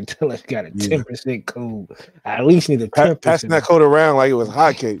buying it until I got a 10% code. I at least need a 10%. Passing that code around like it was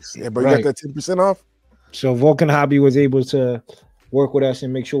hotcakes. Yeah, but you got that 10% off? So Vulcan Hobby was able to work with us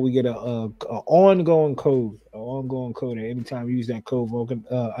and make sure we get a ongoing code. And anytime you use that code, Vulcan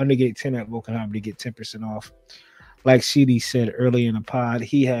Undergate10 at Vulcan Hobby to get 10% off. Like CD said earlier in the pod,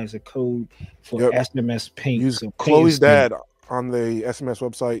 he has a code for SMS Paint. Use Chloe's dad on the SMS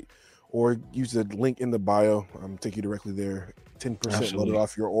website, or use the link in the bio. Take you directly there. 10% loaded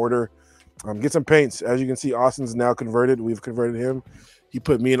off your order. Get some paints. As you can see, Austin's now converted. We've converted him. He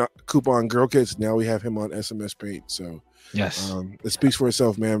put me in a coupon Girl Kits. Now we have him on SMS Paint. So yes, it speaks for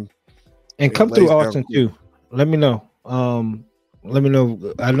itself, man. And come through Austin too. Let me know. Let me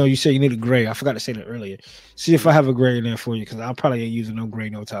know. I know you said you need a gray. I forgot to say that earlier. See if I have a gray in there for you, because I probably ain't using no gray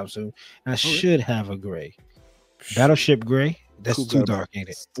no time soon. I should have a gray. Battleship gray. That's too dark, ain't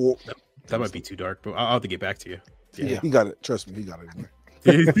it? That might be too dark, but I'll have to get back to you. Yeah, he got it. Trust me, he got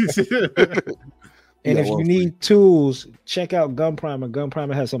it. And if you need tools, check out Gun Primer. Gun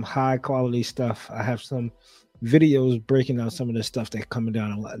Primer has some high quality stuff. I have some videos breaking down some of the stuff that's coming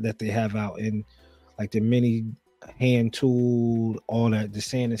down that they have out in, like the mini hand tool, all that, the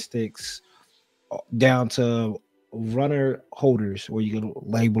sanding sticks, down to runner holders where you can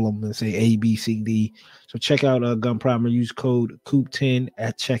label them and say A, B, C, D. So check out Gun Primer. Use code COOP10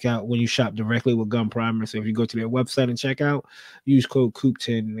 at checkout when you shop directly with Gun Primer. So if you go to their website and check out, use code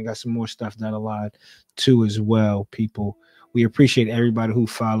COOP10, and they got some more stuff down the line too as well. People, we appreciate everybody who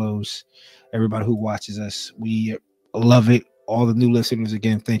follows, everybody who watches us. We love it. All the new listeners,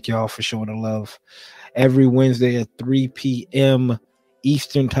 again, thank y'all for showing the love. Every Wednesday at 3 p.m.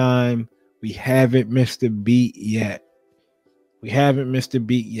 Eastern time. We haven't missed a beat yet.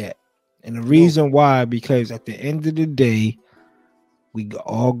 And the reason why, because at the end of the day, we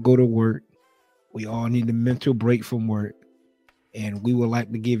all go to work. We all need a mental break from work. And we would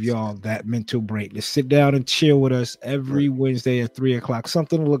like to give y'all that mental break. To sit down and chill with us every Wednesday at 3 o'clock.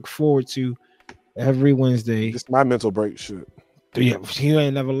 Something to look forward to every Wednesday. Just my mental break shit. Yeah, you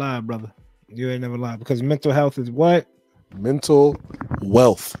ain't never lied, brother. You ain't never lied. Because mental health is what? Mental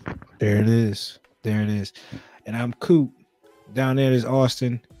wealth. There it is. And I'm Coop. Down there is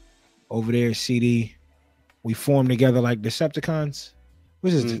Austin. Over there is CD. We formed together like Decepticons.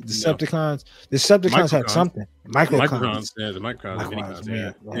 What is it? Decepticons? No. Decepticons had something. Microcons. Yeah, the Microcons.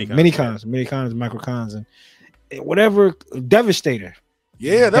 Minicons, Microcons, and whatever. Devastator.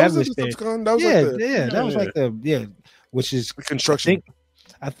 Yeah, that was a Decepticon. That was like the which is the construction.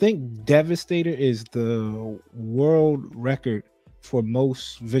 I think Devastator is the world record for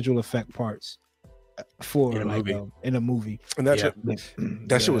most visual effect parts for in a movie. And that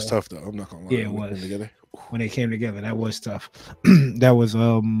shit was tough though. I'm not gonna lie. Yeah, it was. When they came together, that was tough. That was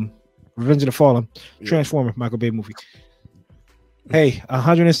Revenge of the Fallen, Transformer, Michael Bay movie. Hey,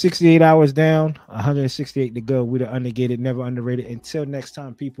 168 hours down, 168 to go. We're the Undergated, never underrated. Until next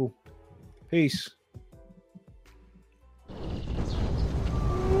time, people. Peace.